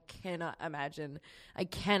moment. I cannot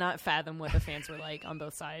fathom what the fans were like on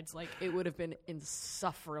both sides. Like it would have been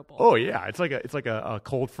insufferable. Oh yeah, it's like a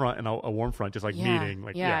cold front and a warm front, just like meeting.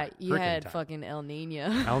 Like you had time. Fucking El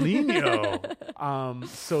Nino. El Nino.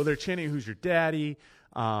 So they're chanting, "Who's your daddy?"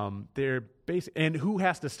 They're and who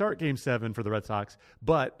has to start Game 7 for the Red Sox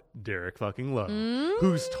but Derek fucking Lowe,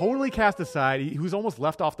 who's totally cast aside, who's almost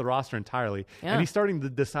left off the roster entirely, and he's starting the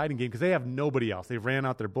deciding game because they have nobody else. They ran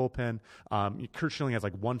out their bullpen. Kurt Schilling has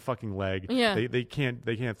like one fucking leg. Yeah. They can't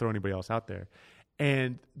throw anybody else out there.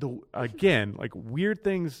 And again, like weird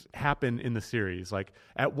things happen in the series. Like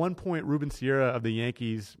at one point, Ruben Sierra of the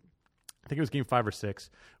Yankees, I think it was Game 5 or 6,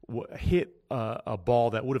 hit a ball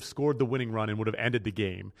that would have scored the winning run and would have ended the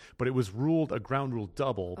game, but it was ruled a ground rule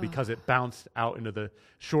double because it bounced out into the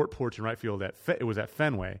short porch in right field. It was at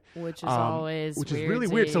Fenway, which is always which is really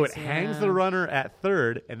weird. So it hangs the runner at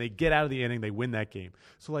third, and they get out of the inning. They win that game.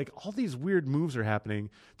 So like all these weird moves are happening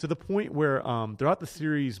to the point where throughout the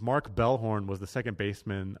series, Mark Bellhorn was the second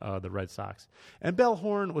baseman of the Red Sox, and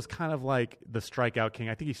Bellhorn was kind of like the strikeout king.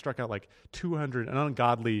 I think he struck out like 200, an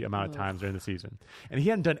ungodly amount of times during the season, and he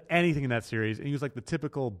hadn't done anything in that series. And he was like the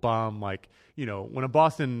typical bum, like, you know, when a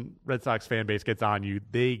Boston Red Sox fan base gets on you,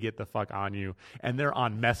 they get the fuck on you. And they're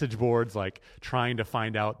on message boards, like, trying to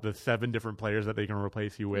find out the 7 different players that they can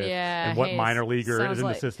replace you with. Yeah, and what minor leaguer is in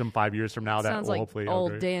like, the system 5 years from now that will like hopefully...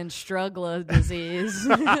 old Dan Strugla disease.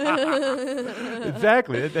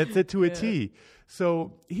 Exactly. That's it to a T.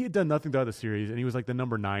 So he had done nothing throughout the series, and he was like the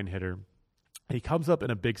number 9 hitter. And he comes up in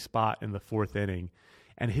a big spot in the 4th inning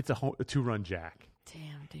and hits a 2-run jack.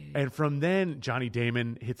 Damn, dude. And from then, Johnny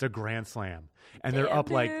Damon hits a grand slam, and they're up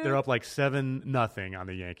like 7-0 on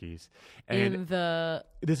the Yankees. And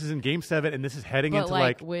this is in Game 7, and this is heading into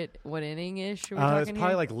what inning ish? It's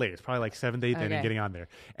probably like late. It's probably like 7th, 8th inning, getting on there.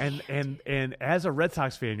 And as a Red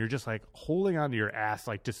Sox fan, you're just like holding on to your ass,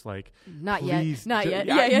 like just like not please, yet.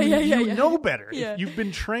 You know better. Yeah. If you've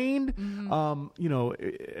been trained. You know,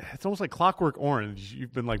 it's almost like Clockwork Orange.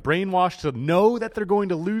 You've been like brainwashed to know that they're going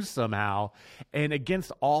to lose somehow, and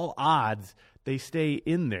against all odds, they stay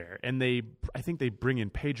in there, and I think they bring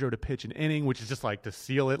in Pedro to pitch an inning, which is just like to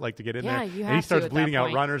seal it, like to get in there. You have and he starts to bleeding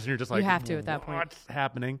out runners, and you're just like, you have to at that point. What's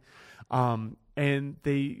happening? And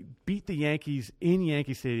they beat the Yankees in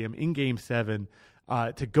Yankee Stadium in Game 7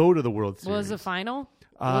 to go to the World Series. Was the final?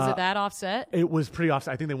 Was it that offset? It was pretty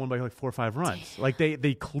offset. I think they won by like 4 or 5 runs. Like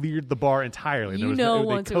they cleared the bar entirely.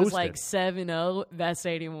 Once it was like 7-0, that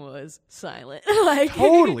stadium was silent. Like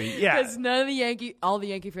totally, yeah. Because all the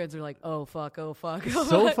Yankee fans are like, oh fuck.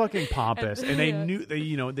 So fucking pompous, and they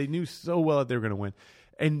knew so well that they were going to win.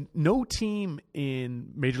 And no team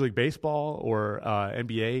in Major League Baseball or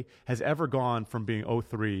NBA has ever gone from being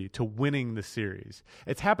 0-3 to winning the series.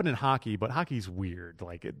 It's happened in hockey, but hockey's weird.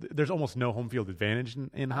 Like there's almost no home field advantage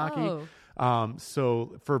in hockey.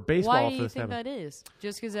 So for baseball, why do you think that is?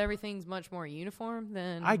 Just because everything's much more uniform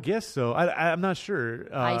than? I guess so. I'm not sure.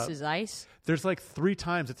 Ice is ice. There's like 3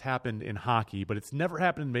 times it's happened in hockey, but it's never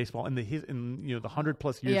happened in baseball in the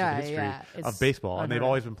 100+ years of history of baseball, and they've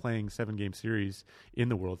always been playing 7-game series in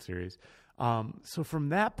the World Series. So from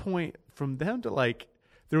that point, from them to like,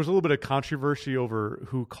 there was a little bit of controversy over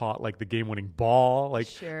who caught like the game-winning ball, like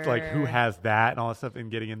who has that and all that stuff, and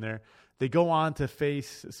getting in there. They go on to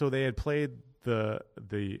face. So they had played the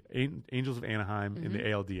Angels of Anaheim in the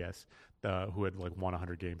ALDS. Who had like won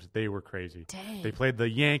 100 games. They were crazy. Dang. They played the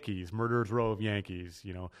Yankees, murderer's row of Yankees,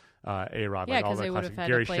 A-Rod, like all the classic,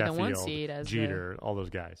 Gary Sheffield, Jeter, all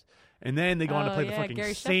those guys. And then they go on to play the fucking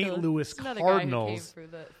Gary St. Louis Cardinals. Guy who came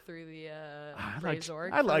through the I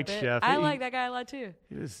like Sheff. I like that guy a lot too.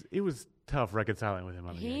 It was tough reconciling with him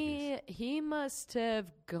on the Yankees. He must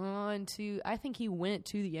have gone to, I think he went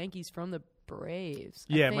to the Yankees from the Braves.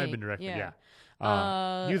 Yeah, it might have been directly, yeah.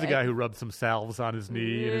 He was a guy who rubbed some salves on his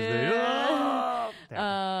knee and his knee.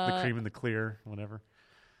 The cream and the clear, whatever.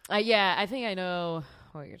 I think I know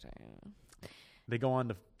what you're saying. They go on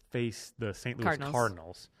to face the St. Louis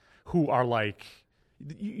Cardinals, who are like,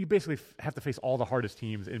 you basically have to face all the hardest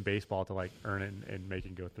teams in baseball to like earn it and make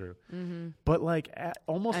it go through. Mm-hmm. But like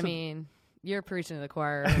you're preaching to the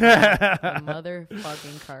choir. The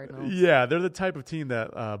motherfucking Cardinals. Yeah, they're the type of team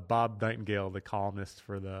that Bob Nightingale, the columnist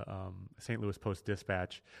for the St. Louis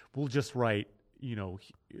Post-Dispatch, will just write,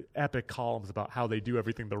 epic columns about how they do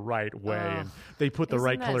everything the right way, and they put the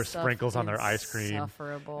right color sprinkles on their ice cream.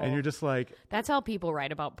 Insufferable. And you're just like... That's how people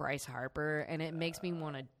write about Bryce Harper, and it makes me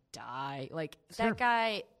want to die. Like, that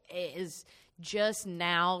guy is just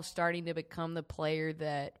now starting to become the player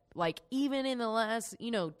that, like, even in the last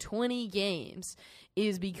 20 games,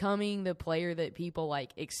 is becoming the player that people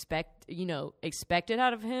like expected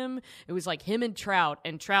out of him. It was like him and Trout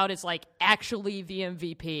is like actually the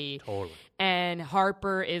MVP. Totally. And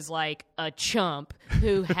Harper is like a chump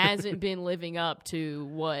who hasn't been living up to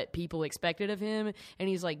what people expected of him, and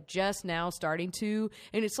he's like just now starting to.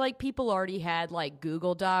 And it's like people already had like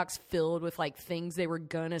Google Docs filled with like things they were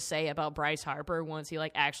gonna say about Bryce Harper once he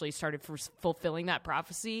like actually started fulfilling that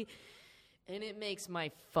prophecy. And it makes my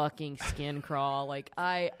fucking skin crawl. Like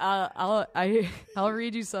I'll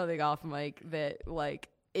read you something off mic that like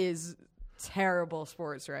is terrible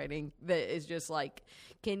sports writing. That is just like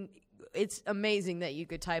it's amazing that you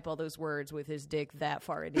could type all those words with his dick that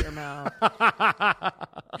far into your mouth.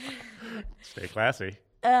 Stay classy.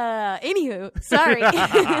 Anywho, sorry.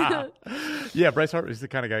 Yeah, Bryce Harper is the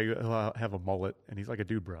kind of guy who'll have a mullet, and he's like a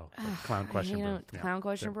dude, bro. Like clown question, bro. Clown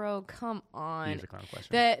question, bro. Come on. He is a clown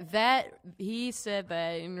question. That he said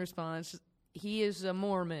that in response. He is a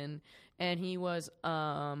Mormon, and he was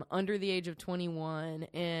under the age of 21,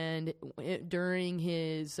 and during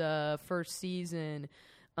his first season,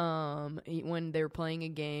 when they were playing a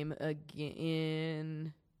game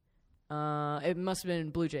in. It must have been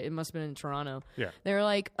Blue Jay. It must have been in Toronto. Yeah. They were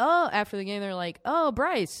like, after the game, they're like,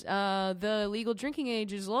 Bryce, the legal drinking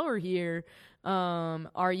age is lower here.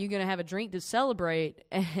 Are you going to have a drink to celebrate?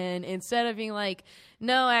 And instead of being like,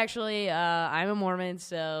 no, actually, I'm a Mormon,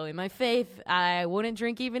 so in my faith, I wouldn't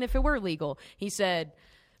drink even if it were legal. He said,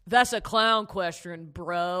 that's a clown question,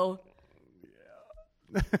 bro.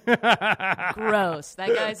 Gross.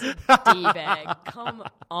 That guy's a D-bag. Come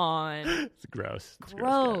on. It's gross.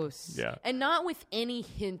 Gross. Yeah. And not with any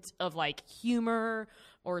hint of like humor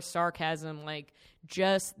or sarcasm. Like,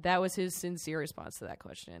 just that was his sincere response to that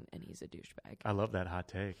question, and he's a douchebag. I love that hot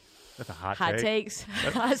take. That's a hot take. Takes.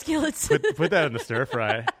 Hot skillets. Put that in the stir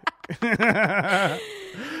fry.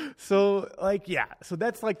 So, like, yeah. So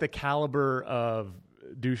that's like the caliber of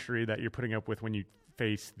douchery that you're putting up with when you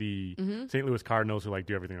face the St. Louis Cardinals, who like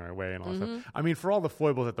do everything the right way and all that stuff. I mean, for all the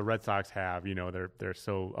foibles that the Red Sox have, you know, they're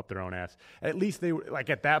so up their own ass. At least they were like,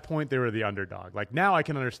 at that point they were the underdog. Like, now I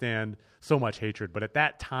can understand so much hatred, but at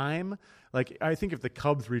that time, like, I think if the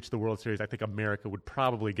Cubs reached the World Series, I think America would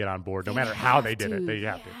probably get on board, no matter how they did it. They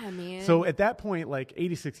have to. Man. So at that point, like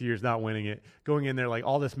 86 years not winning it, going in there like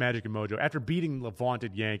all this magic and mojo after beating the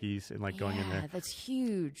vaunted Yankees and like going in there. That's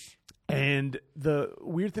huge. And the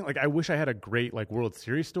weird thing, like, I wish I had a great like World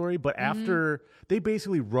Series story, but after they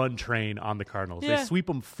basically run train on the Cardinals, they sweep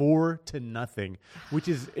them 4-0, which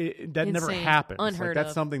is that Insane. never happens. Unheard that's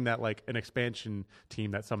of. something that like an expansion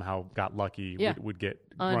team that somehow got lucky would get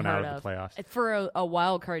run out of the playoffs. For a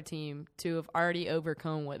wild card team to have already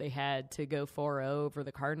overcome what they had to go 4-0 over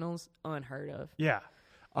the Cardinals, unheard of. Yeah.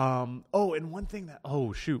 And one thing that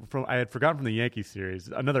I had forgotten from the Yankees series,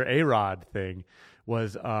 another A-Rod thing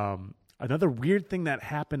was another weird thing that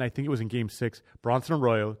happened. I think it was in Game 6. Bronson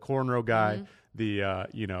Arroyo, cornrow guy, the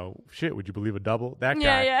would you believe a double? That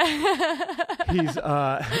guy. Yeah. He's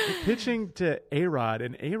pitching to A-Rod,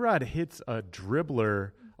 and A-Rod hits a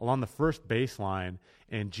dribbler along the first baseline,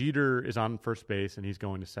 and Jeter is on first base, and he's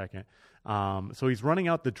going to second. So he's running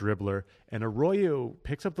out the dribbler, and Arroyo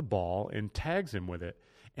picks up the ball and tags him with it.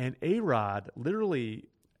 And A-Rod literally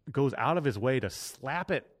goes out of his way to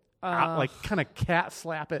slap it, out, like kind of cat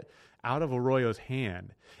slap it out of Arroyo's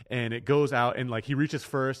hand. And it goes out, and like he reaches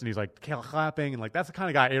first, and he's like clapping, and like that's the kind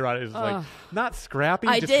of guy A-Rod is, like not scrappy,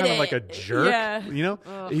 just kind of like a jerk. Yeah. You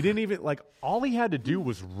know, he didn't even like. All he had to do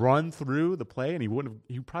was run through the play, and he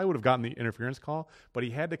probably would have gotten the interference call, but he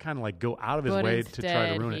had to kind of like go out of his way to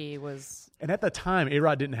try to ruin it. And at the time,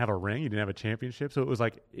 A-Rod didn't have a ring, he didn't have a championship, so it was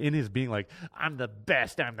like in his being like, I'm the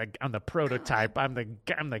best, I'm the prototype, I'm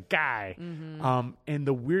the guy. And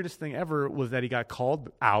the weirdest thing ever was that he got called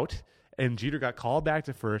out, and Jeter got called back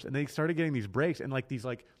to first, and they started getting these breaks, and like these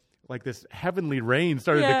like this heavenly rain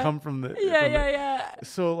started to come from the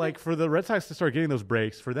So like for the Red Sox to start getting those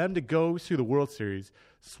breaks, for them to go to the World Series,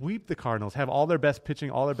 sweep the Cardinals, have all their best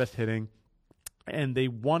pitching, all their best hitting, and they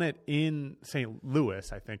won it in St.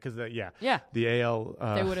 Louis, I think, because the AL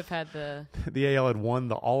they would have had the AL had won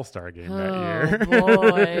the All-Star game that year.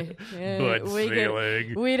 Boy, But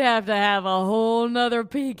we'd have to have a whole nother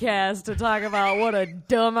PCast to talk about what a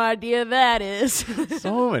dumb idea that is.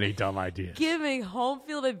 So many dumb ideas. Giving home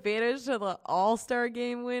field advantage to the All-Star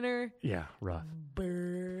game winner. Yeah, rough.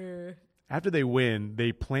 Brr. After they win,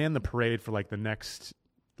 they plan the parade for like the next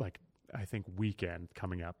I think weekend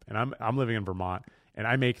coming up, and I'm living in Vermont, and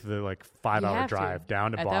I make the like 5-hour drive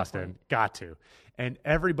down to Boston. Got to, and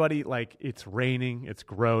everybody, like, it's raining, it's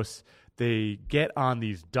gross. They get on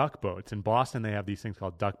these duck boats in Boston. They have these things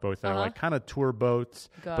called duck boats that are like kind of tour boats,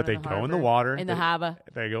 but they go in the water. In the harbor.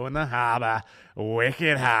 They go in the harbor,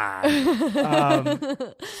 wicked high. I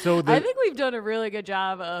think we've done a really good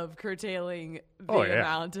job of curtailing the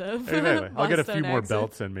amount of. Exactly. I'll get a few more accent.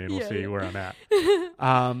 belts in me, and we'll see where I'm at.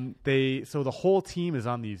 So the whole team is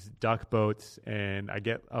on these duck boats, and I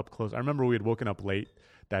get up close. I remember we had woken up late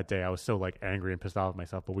that day. I was so like angry and pissed off at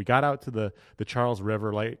myself, but we got out to the Charles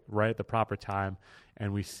River like right at the proper time,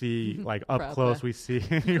 and we see like up close we see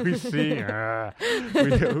like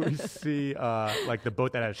the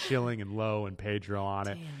boat that has Schilling and Lowe and Pedro on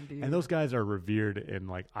it. Damn, and those guys are revered and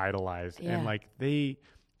like idolized, and like they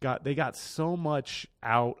got so much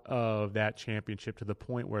out of that championship to the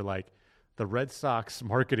point where like the Red Sox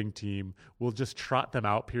marketing team will just trot them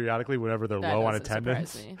out periodically whenever they're That low on doesn't attendance.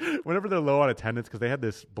 surprise me. Whenever they're low on attendance, because they had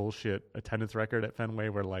this bullshit attendance record at Fenway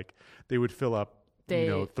where like they would fill up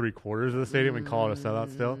 3/4 of the stadium and call it a sellout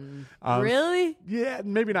still. Really? Yeah,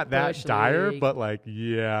 maybe not that Bush dire, League. but like,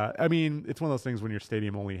 yeah. I mean, it's one of those things when your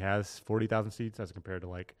stadium only has 40,000 seats as compared to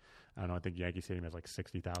like, I don't know, I think Yankee Stadium has like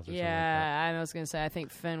 60,000 or something like that. Yeah, I was going to say, I think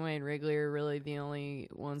Fenway and Wrigley are really the only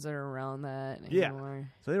ones that are around that anymore.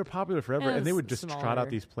 So they were popular forever, Yeah, and they would it's just trot smaller. out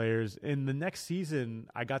these players. In the next season,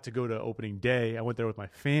 I got to go to opening day. I went there with my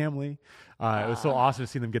family. It was so awesome to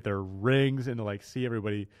see them get their rings and to like see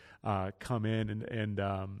everybody come in. And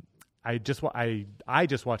I just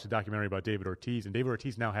watched a documentary about David Ortiz, and David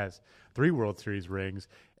Ortiz now has 3 World Series rings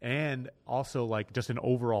and also like just an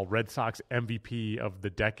overall Red Sox MVP of the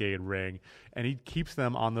decade ring, and he keeps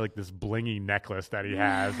them on like this blingy necklace that he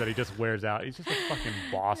has that he just wears out. He's just a fucking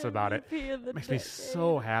boss about it. Makes me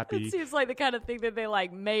so happy. It seems like the kind of thing that they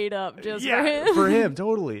like made up just for Yeah, him. for him,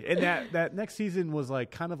 totally. And that next season was like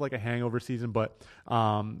kind of like a hangover season, but who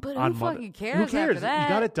on fucking cares Who after cares? that? You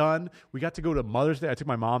got it done. We got to go to Mother's Day. I took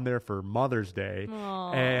my mom there for Mother's Day,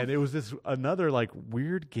 and it was this another like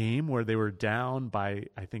weird game where they were down by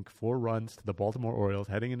I think 4 runs to the Baltimore Orioles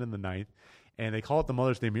heading into the 9th. And they call it the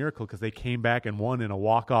Mother's Day Miracle because they came back and won in a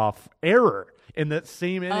walk-off error in that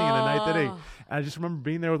same inning, in the 9th inning. And I just remember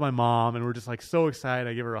being there with my mom, and we're just like so excited.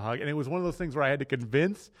 I give her a hug. And it was one of those things where I had to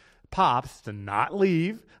convince Pops to not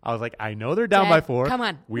leave. I was like, I know they're down Dad, by 4. come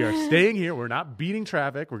on. We are staying here. We're not beating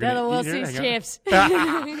traffic. We're going They're to the World eat here, Series hang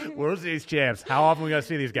out. champs. World Series champs. How often we got to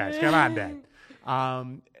see these guys? Come on,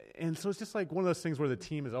 Dad. And so it's just like one of those things where the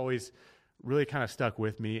team is always really kind of stuck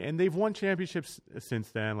with me, and they've won championships since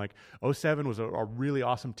then. Like 07 was a really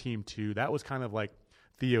awesome team too. That was kind of like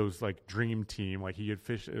Theo's like dream team. Like he had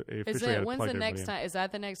officially had When's plugged the next everybody in. time? Is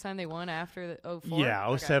that the next time they won after the 04?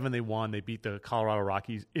 Yeah, 07 they won. They beat the Colorado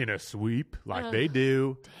Rockies in a sweep like they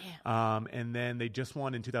do. Damn. And then they just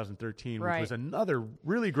won in 2013, Right. which was another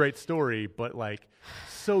really great story, but like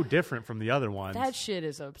so different from the other ones. That shit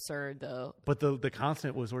is absurd, though. But the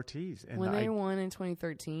constant was Ortiz. And When they won in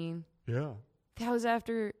 2013, yeah. that was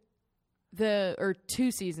after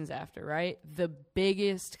 2 seasons after, right? The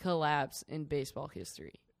biggest collapse in baseball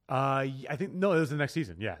history. I think, no, it was the next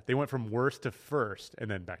season. Yeah. They went from worst to first and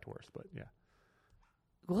then back to worst, but yeah.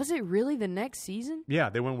 Was it really the next season? Yeah,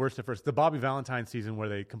 they went worst to first. The Bobby Valentine season where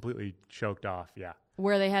they completely choked off. Yeah.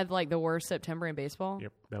 Where they had like the worst September in baseball?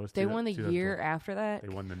 Yep. That was They won the 2012. year after that? They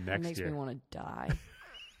won the That next makes year. me want to die.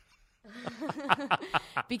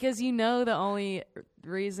 Because the only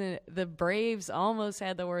reason the Braves almost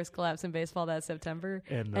had the worst collapse in baseball that September,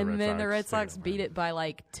 And then the Red Red Sox Sox beat it by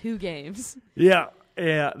like 2 games. Yeah.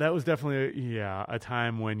 Yeah, that was definitely a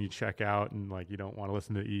time when you check out and like you don't want to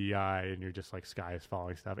listen to EEI and you're just like sky is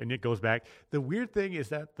falling stuff. And it goes back. The weird thing is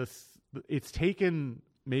that it's taken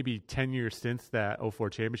maybe 10 years since that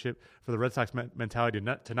 04 championship for the Red Sox mentality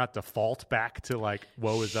to not default back to like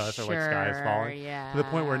woe is us or like sky is falling. Yeah. To the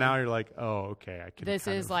point where now you're like, oh, okay, I can. This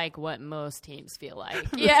kind is of, like what most teams feel like.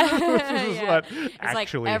 Yeah. this is what It's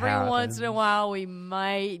actually like every happens. once in a while we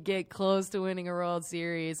might get close to winning a World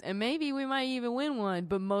Series, and maybe we might even win one,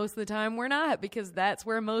 but most of the time we're not, because that's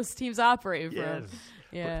where most teams operate from. Yes.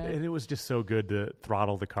 Yeah. And it was just so good to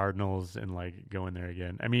throttle the Cardinals and like go in there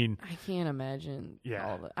again. I mean, I can't imagine.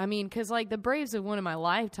 Yeah. Because like the Braves have won in my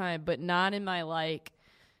lifetime, but not in my like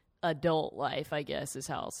adult life, I guess is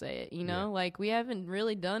how I'll say it. You know, Yeah. like we haven't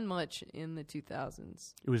really done much in the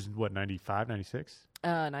 2000s. it was what, 95, 96?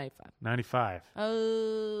 95. 95. I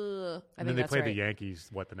And think then they that's played right. the Yankees,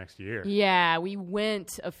 the next year? Yeah, we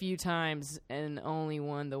went a few times and only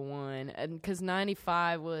won the one. And because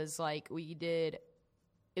 95 was like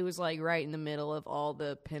it was like right in the middle of all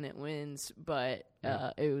the pennant wins, but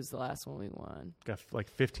it was the last one we won. Got like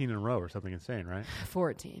 15 in a row or something insane, right?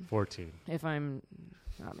 14, 14. if I'm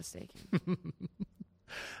not mistaken.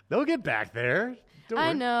 They'll get back there. Don't I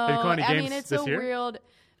worry. know. Have you caught any I games mean, it's this a year? weird.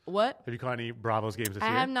 What? Have you caught any Bravos games this I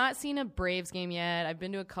year? have not seen a Braves game yet. I've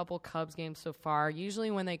been to a couple Cubs games so far. Usually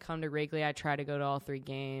when they come to Wrigley, I try to go to all 3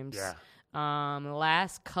 games. Yeah. The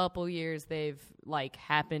last couple years, they've like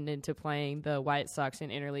happened into playing the White Sox in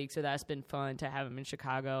interleague, so that's been fun to have them in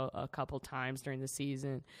Chicago a couple times during the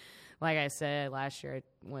season. Like I said, last year I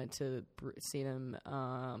went to see them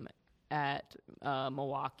at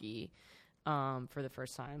Milwaukee for the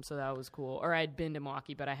first time, so that was cool. Or I'd been to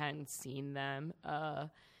Milwaukee, but I hadn't seen them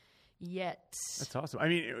yet. That's awesome. I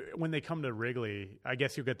mean, when they come to Wrigley, I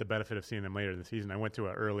guess you'll get the benefit of seeing them later in the season. I went to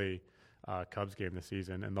an early Cubs game this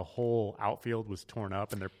season, and the whole outfield was torn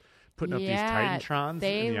up, and they're putting up these Titantrons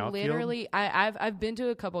in the outfield. They literally, I've been to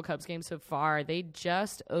a couple Cubs games so far. They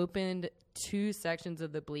just opened 2 sections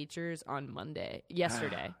of the bleachers on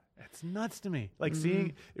yesterday. It's nuts to me. Like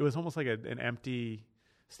seeing, it was almost like an empty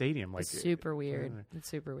stadium. Like it's super weird. It's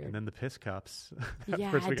super weird. And then the piss cups.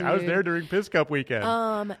 Yeah, First week. dude. I was there during piss cup weekend.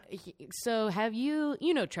 So have you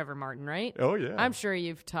know Trevor Martin, right? Oh yeah. I'm sure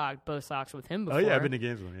you've talked Bo Sox with him before. Oh yeah, I've been to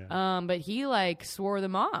games with him. Yeah. But he like swore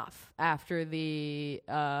them off after the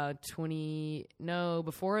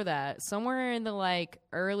before that, somewhere in the like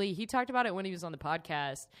early. He talked about it when he was on the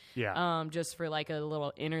podcast. Yeah. Just for like a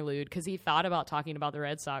little interlude because he thought about talking about the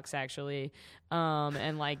Red Sox actually.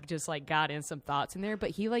 And like just like got in some thoughts in there,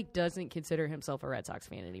 but he like doesn't consider himself a Red Sox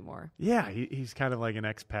fan anymore. Yeah, he's kind of like an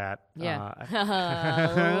expat. Yeah.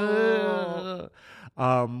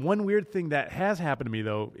 One weird thing that has happened to me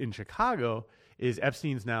though in Chicago is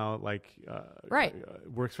Epstein's now like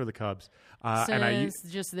works for the Cubs. Since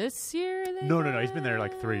just this year? No. He's been there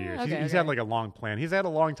like 3 years. Okay, he's had like a long plan. He's had a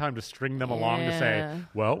long time to string them along to say,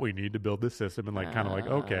 well, we need to build this system and like kind of like,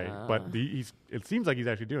 okay. But it seems like he's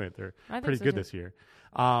actually doing it. They're pretty good this year.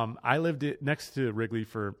 I lived next to Wrigley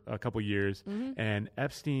for a couple years, and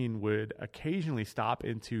Epstein would occasionally stop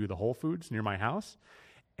into the Whole Foods near my house.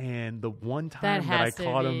 And the one time that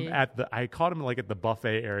I caught him like at the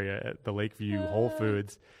buffet area at the Lakeview Whole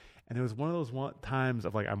Foods. And it was one of those times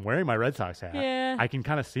of like, I'm wearing my Red Sox hat. Yeah. I can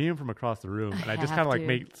kind of see him from across the room. And I just kind of like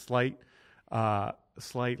make slight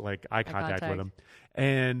like eye contact with him.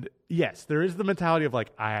 And yes, there is the mentality of like,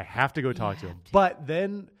 I have to go talk to him. But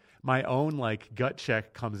then my own like gut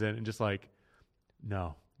check comes in and just like,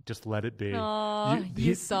 no, just let it be. Aww,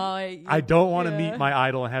 you saw it. I don't want to meet my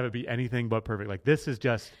idol and have it be anything but perfect. Like this is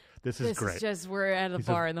great. This is just we're at a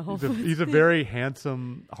bar in the Whole Foods. He's a very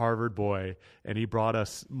handsome Harvard boy, and he brought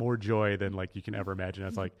us more joy than like you can ever imagine.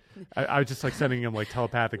 It's like I was just like sending him like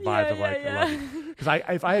telepathic vibes of like I love you. Because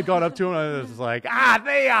if I had gone up to him, I was just like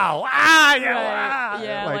Theo,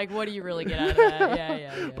 like what do you really get out of that?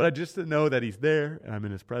 Yeah. But just to know that he's there and I'm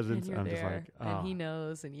in his presence, and I'm just like, and he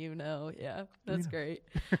knows and you know, that's great.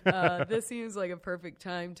 This seems like a perfect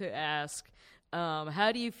time to ask.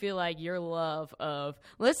 How do you feel like your love of,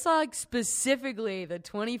 let's talk specifically the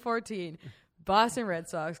 2014 Boston Red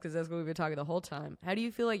Sox, because that's what we've been talking the whole time. How do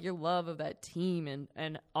you feel like your love of that team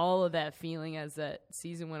and all of that feeling as that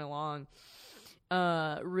season went along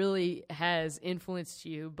really has influenced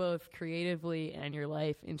you both creatively and your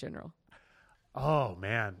life in general? Oh,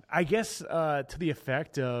 man. I guess to the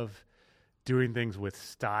effect of doing things with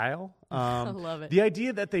style. I love it. The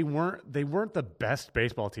idea that they weren't the best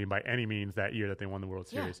baseball team by any means that year that they won the World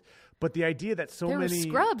Series. But the idea that they were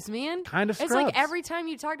scrubs, man. Kind of scrubs. It's like every time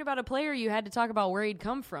you talked about a player, you had to talk about where he'd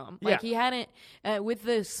come from. Like he hadn't, with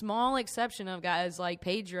the small exception of guys like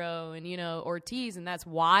Pedro and, Ortiz, and that's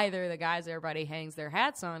why they're the guys everybody hangs their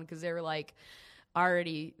hats on, because they were like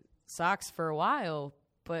already Sox for a while.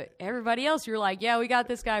 But everybody else, you're like, we got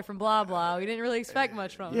this guy from blah, blah. We didn't really expect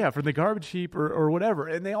much from him. Yeah, from the garbage heap or whatever.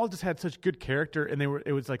 And they all just had such good character, and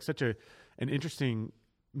it was like such an interesting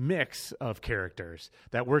mix of characters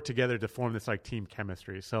that worked together to form this like team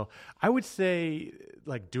chemistry. So I would say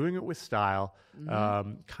like doing it with style,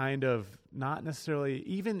 kind of not necessarily,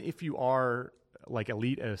 even if you are like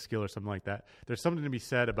elite at a skill or something like that, there's something to be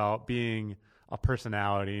said about being a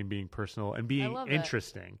personality and being personal and being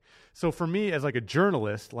interesting. So for me as like a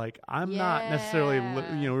journalist, like I'm not necessarily,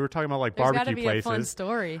 we were talking about like There's barbecue gotta be places. A fun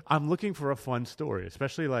story. I'm looking for a fun story,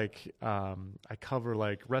 especially like I cover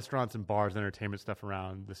like restaurants and bars, entertainment stuff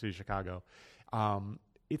around the city of Chicago.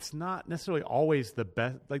 It's not necessarily always the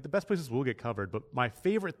best. Like the best places will get covered, but my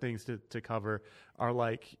favorite things to cover are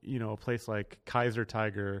like, a place like Kaiser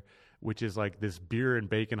Tiger, which is like this beer and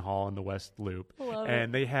bacon hall in the West Loop.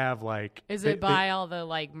 And they have like... Is it by all the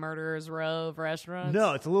like Murderers Row of restaurants?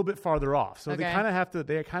 No, it's a little bit farther off. So they kind of have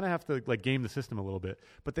to like game the system a little bit.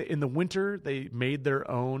 But in the winter, they made their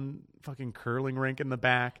own fucking curling rink in the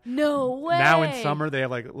back. No way. Now in summer, they have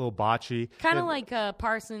like a little bocce. Kind of like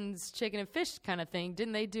Parsons Chicken and Fish kind of thing.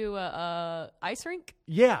 Didn't they do a ice rink?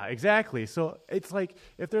 Yeah, exactly. So it's like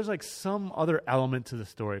if there's like some other element to the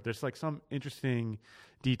story, if there's like some interesting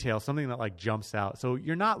detail, something that like jumps out. So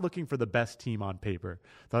you're not looking for the best team on paper.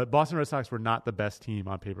 The Boston Red Sox were not the best team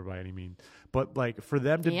on paper by any means, but like for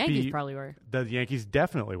them to be, the Yankees probably were. The Yankees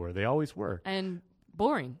definitely were. They always were. And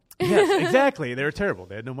boring. Yes, exactly. They were terrible.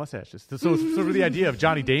 They had no mustaches. So for the idea of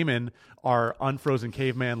Johnny Damon, our unfrozen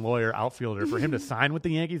caveman lawyer outfielder, for him to sign with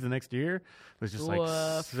the Yankees the next year was just like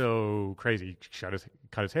so crazy. He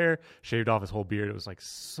cut his hair, shaved off his whole beard. It was like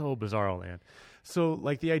so bizarro, man. So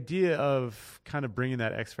like the idea of kind of bringing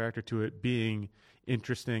that X factor to it being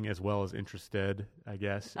interesting as well as interested, I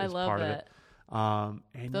guess. I love part that. Of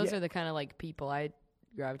it. And those are the kind of like people I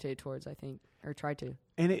gravitate towards, I think, or try to.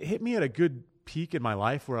 And it hit me at a good peak in my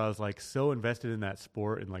life where I was like so invested in that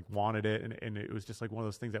sport and like wanted it, and it was just like one of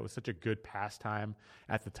those things that was such a good pastime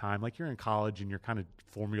at the time. Like you're in college and you're kind of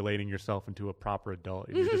formulating yourself into a proper adult.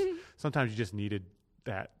 And sometimes you just needed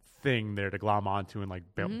that thing there to glom onto and like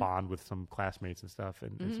bond with some classmates and stuff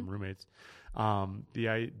and some roommates. The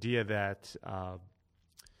idea that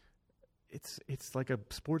it's like a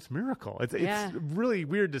sports miracle. It's really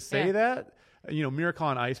weird to say that. You know, Miracle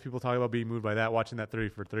on Ice, people talk about being moved by that. Watching that 30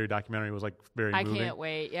 for 30 documentary was like very moving. I can't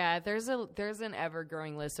wait. Yeah, there's an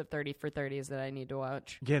ever-growing list of 30 for 30s that I need to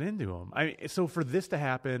watch. Get into them. I mean, so for this to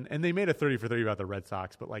happen, and they made a 30 for 30 about the Red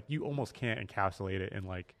Sox, but like you almost can't encapsulate it in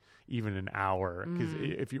like even an hour,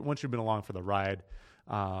 because once you've been along for the ride,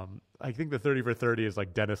 I think the 30 for 30 is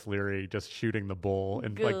like Dennis Leary just shooting the bull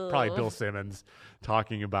and like probably Bill Simmons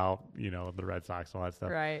talking about, you know, the Red Sox and all that stuff.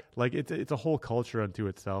 Right. Like it's a whole culture unto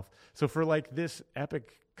itself. So for like this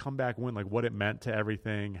epic comeback win, like what it meant to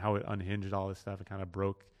everything, how it unhinged all this stuff, it kind of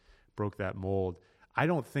broke that mold. I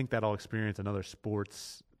don't think that I'll experience another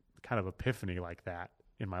sports kind of epiphany like that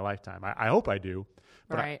in my lifetime. I hope I do.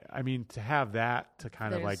 But right. I mean, to have that to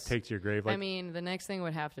kind of like take to your grave. Like, I mean, the next thing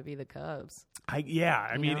would have to be the Cubs. I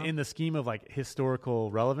mean, in the scheme of like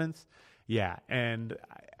historical relevance, yeah. And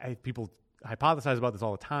people hypothesize about this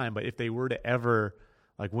all the time, but if they were to ever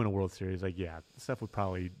like win a World Series, like, yeah, stuff would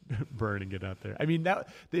probably burn and get out there. I mean, the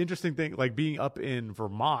interesting thing, like being up in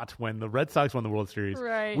Vermont when the Red Sox won the World Series,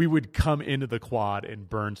 right. we would come into the quad and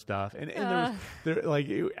burn stuff. And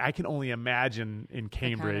I can only imagine in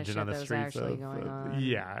Cambridge and on the streets of,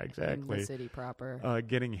 yeah, exactly. In the city proper.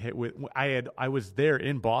 Getting hit with, I was there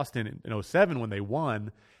in Boston in 2007 when they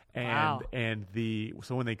won. And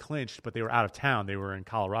so when they clinched, but they were out of town, they were in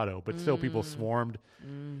Colorado, but still people swarmed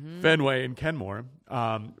Fenway and Kenmore.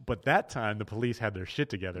 But that time the police had their shit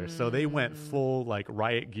together. So they went full like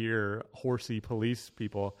riot gear, horsey police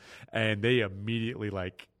people, and they immediately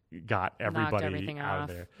like got everybody out of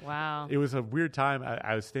there. Wow. It was a weird time.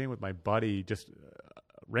 I was staying with my buddy just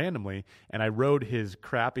randomly, and I rode his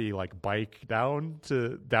crappy like bike down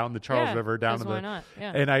the Charles River down to the. Why not?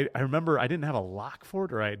 Yeah. And I remember I didn't have a lock for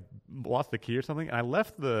it, or I lost the key or something, and I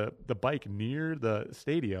left the bike near the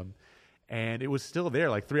stadium, and it was still there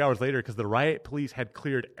like 3 hours later because the riot police had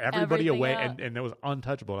cleared everybody away, and it was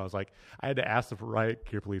untouchable. And I was like, I had to ask the riot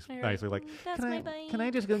gear police nicely, like, can I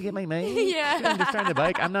just go get my bike? Yeah, I'm just trying to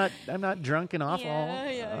bike. I'm not drunk and awful.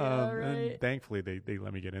 Right. And thankfully they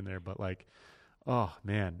let me get in there, but like. Oh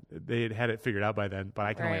man, they had it figured out by then, but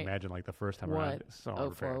I can only imagine like the first time around. It was so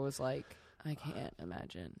unfair. 04 was like, I can't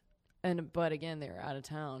imagine. But again, they were out of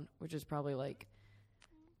town, which is probably like,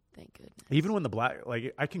 thank goodness. Even when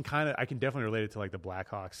I can definitely relate it to like the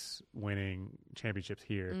Blackhawks winning championships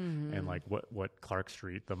here and like what Clark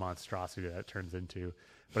Street, the monstrosity that turns into.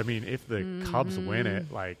 But I mean, if the Cubs win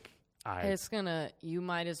it, like. They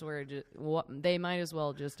might as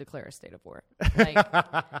well just declare a state of war.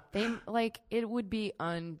 Like, it would be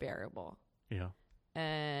unbearable. Yeah.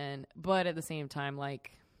 But at the same time, like,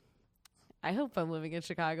 I hope I'm living in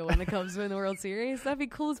Chicago when the Cubs win the World Series. That'd be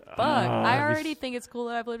cool as fuck. I already think it's cool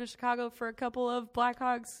that I've lived in Chicago for a couple of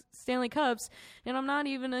Blackhawks Stanley Cups, and I'm not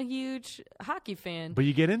even a huge hockey fan. But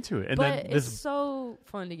you get into it. And then it's so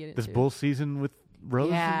fun to get into. This bull season with Rose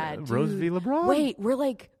v. LeBron. Wait, we're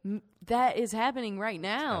like that is happening right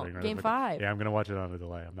now. Game 5. Yeah, I'm gonna watch it on a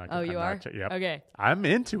delay. I'm not. Oh, you are? Yep. Okay. I'm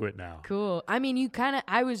into it now. Cool. I mean,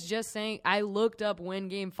 I was just saying. I looked up when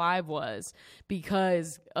Game 5 was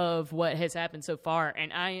because of what has happened so far,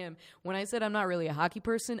 and I am. When I said I'm not really a hockey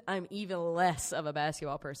person, I'm even less of a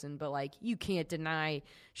basketball person. But like, you can't deny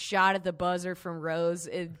shot at the buzzer from Rose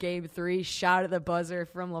in Game 3, shot at the buzzer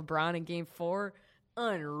from LeBron in Game 4.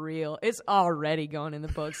 Unreal. It's already going in the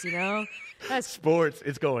books, you know? That's sports.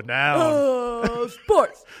 It's going down. Oh,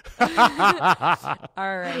 sports.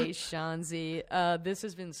 All right, Sean Z. This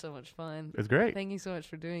has been so much fun. It's great. Thank you so much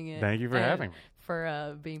for doing it. Thank you for having me.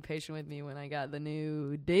 For being patient with me when I got the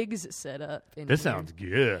new digs set up. This sounds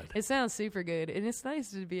good. It sounds super good. And it's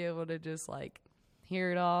nice to be able to just, like,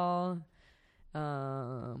 hear it all.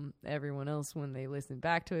 Everyone else, when they listen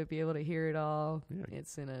back to it, be able to hear it all. Yeah.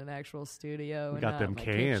 It's in an actual studio. We got them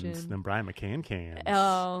cans, them Brian McCann cans.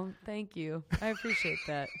 Oh, thank you. I appreciate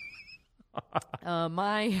that.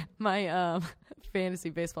 My fantasy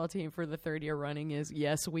baseball team for the third year running is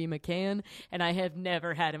Yes We McCann, and I have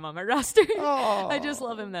never had him on my roster. Oh. I just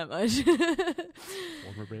love him that much.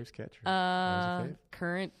 Former Braves catcher.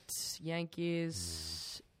 Current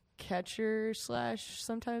Yankees catcher /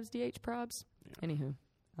 sometimes DH probs. Yeah. Anywho,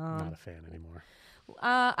 not a fan anymore.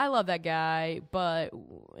 I love that guy, but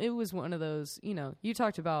it was one of those, you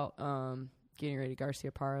talked about getting ready to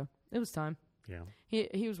Garcia Parra. It was time. Yeah.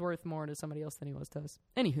 He was worth more to somebody else than he was to us.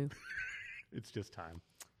 Anywho. It's just time.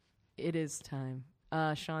 It is time.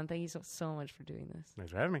 Sean, thank you so much for doing this.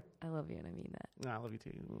 Thanks for having me. I love you, and I mean that. I love you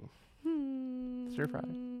too. Stir fry.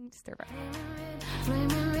 Stir fry.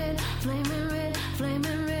 Flaming red, flaming red,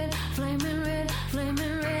 flaming red, flaming red,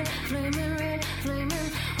 flaming red, flaming red,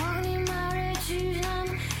 flaming. Walking in my red shoes, and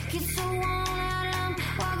I'm get so worn out. I'm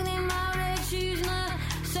walking in my red shoes, and my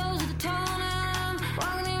soles are torn out. I'm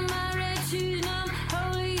walking in my red shoes, and I'm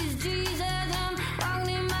holy as Jesus. I'm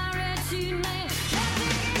walking in my red shoes, man.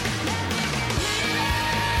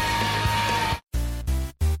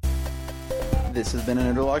 This has been a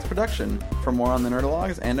Nerdologues production. For more on the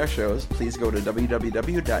Nerdologues and our shows, please go to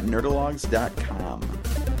www.nerdologues.com.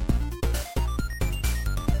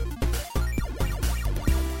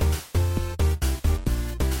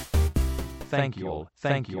 Thank you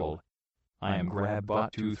all. I am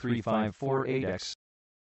GrabBot23548X.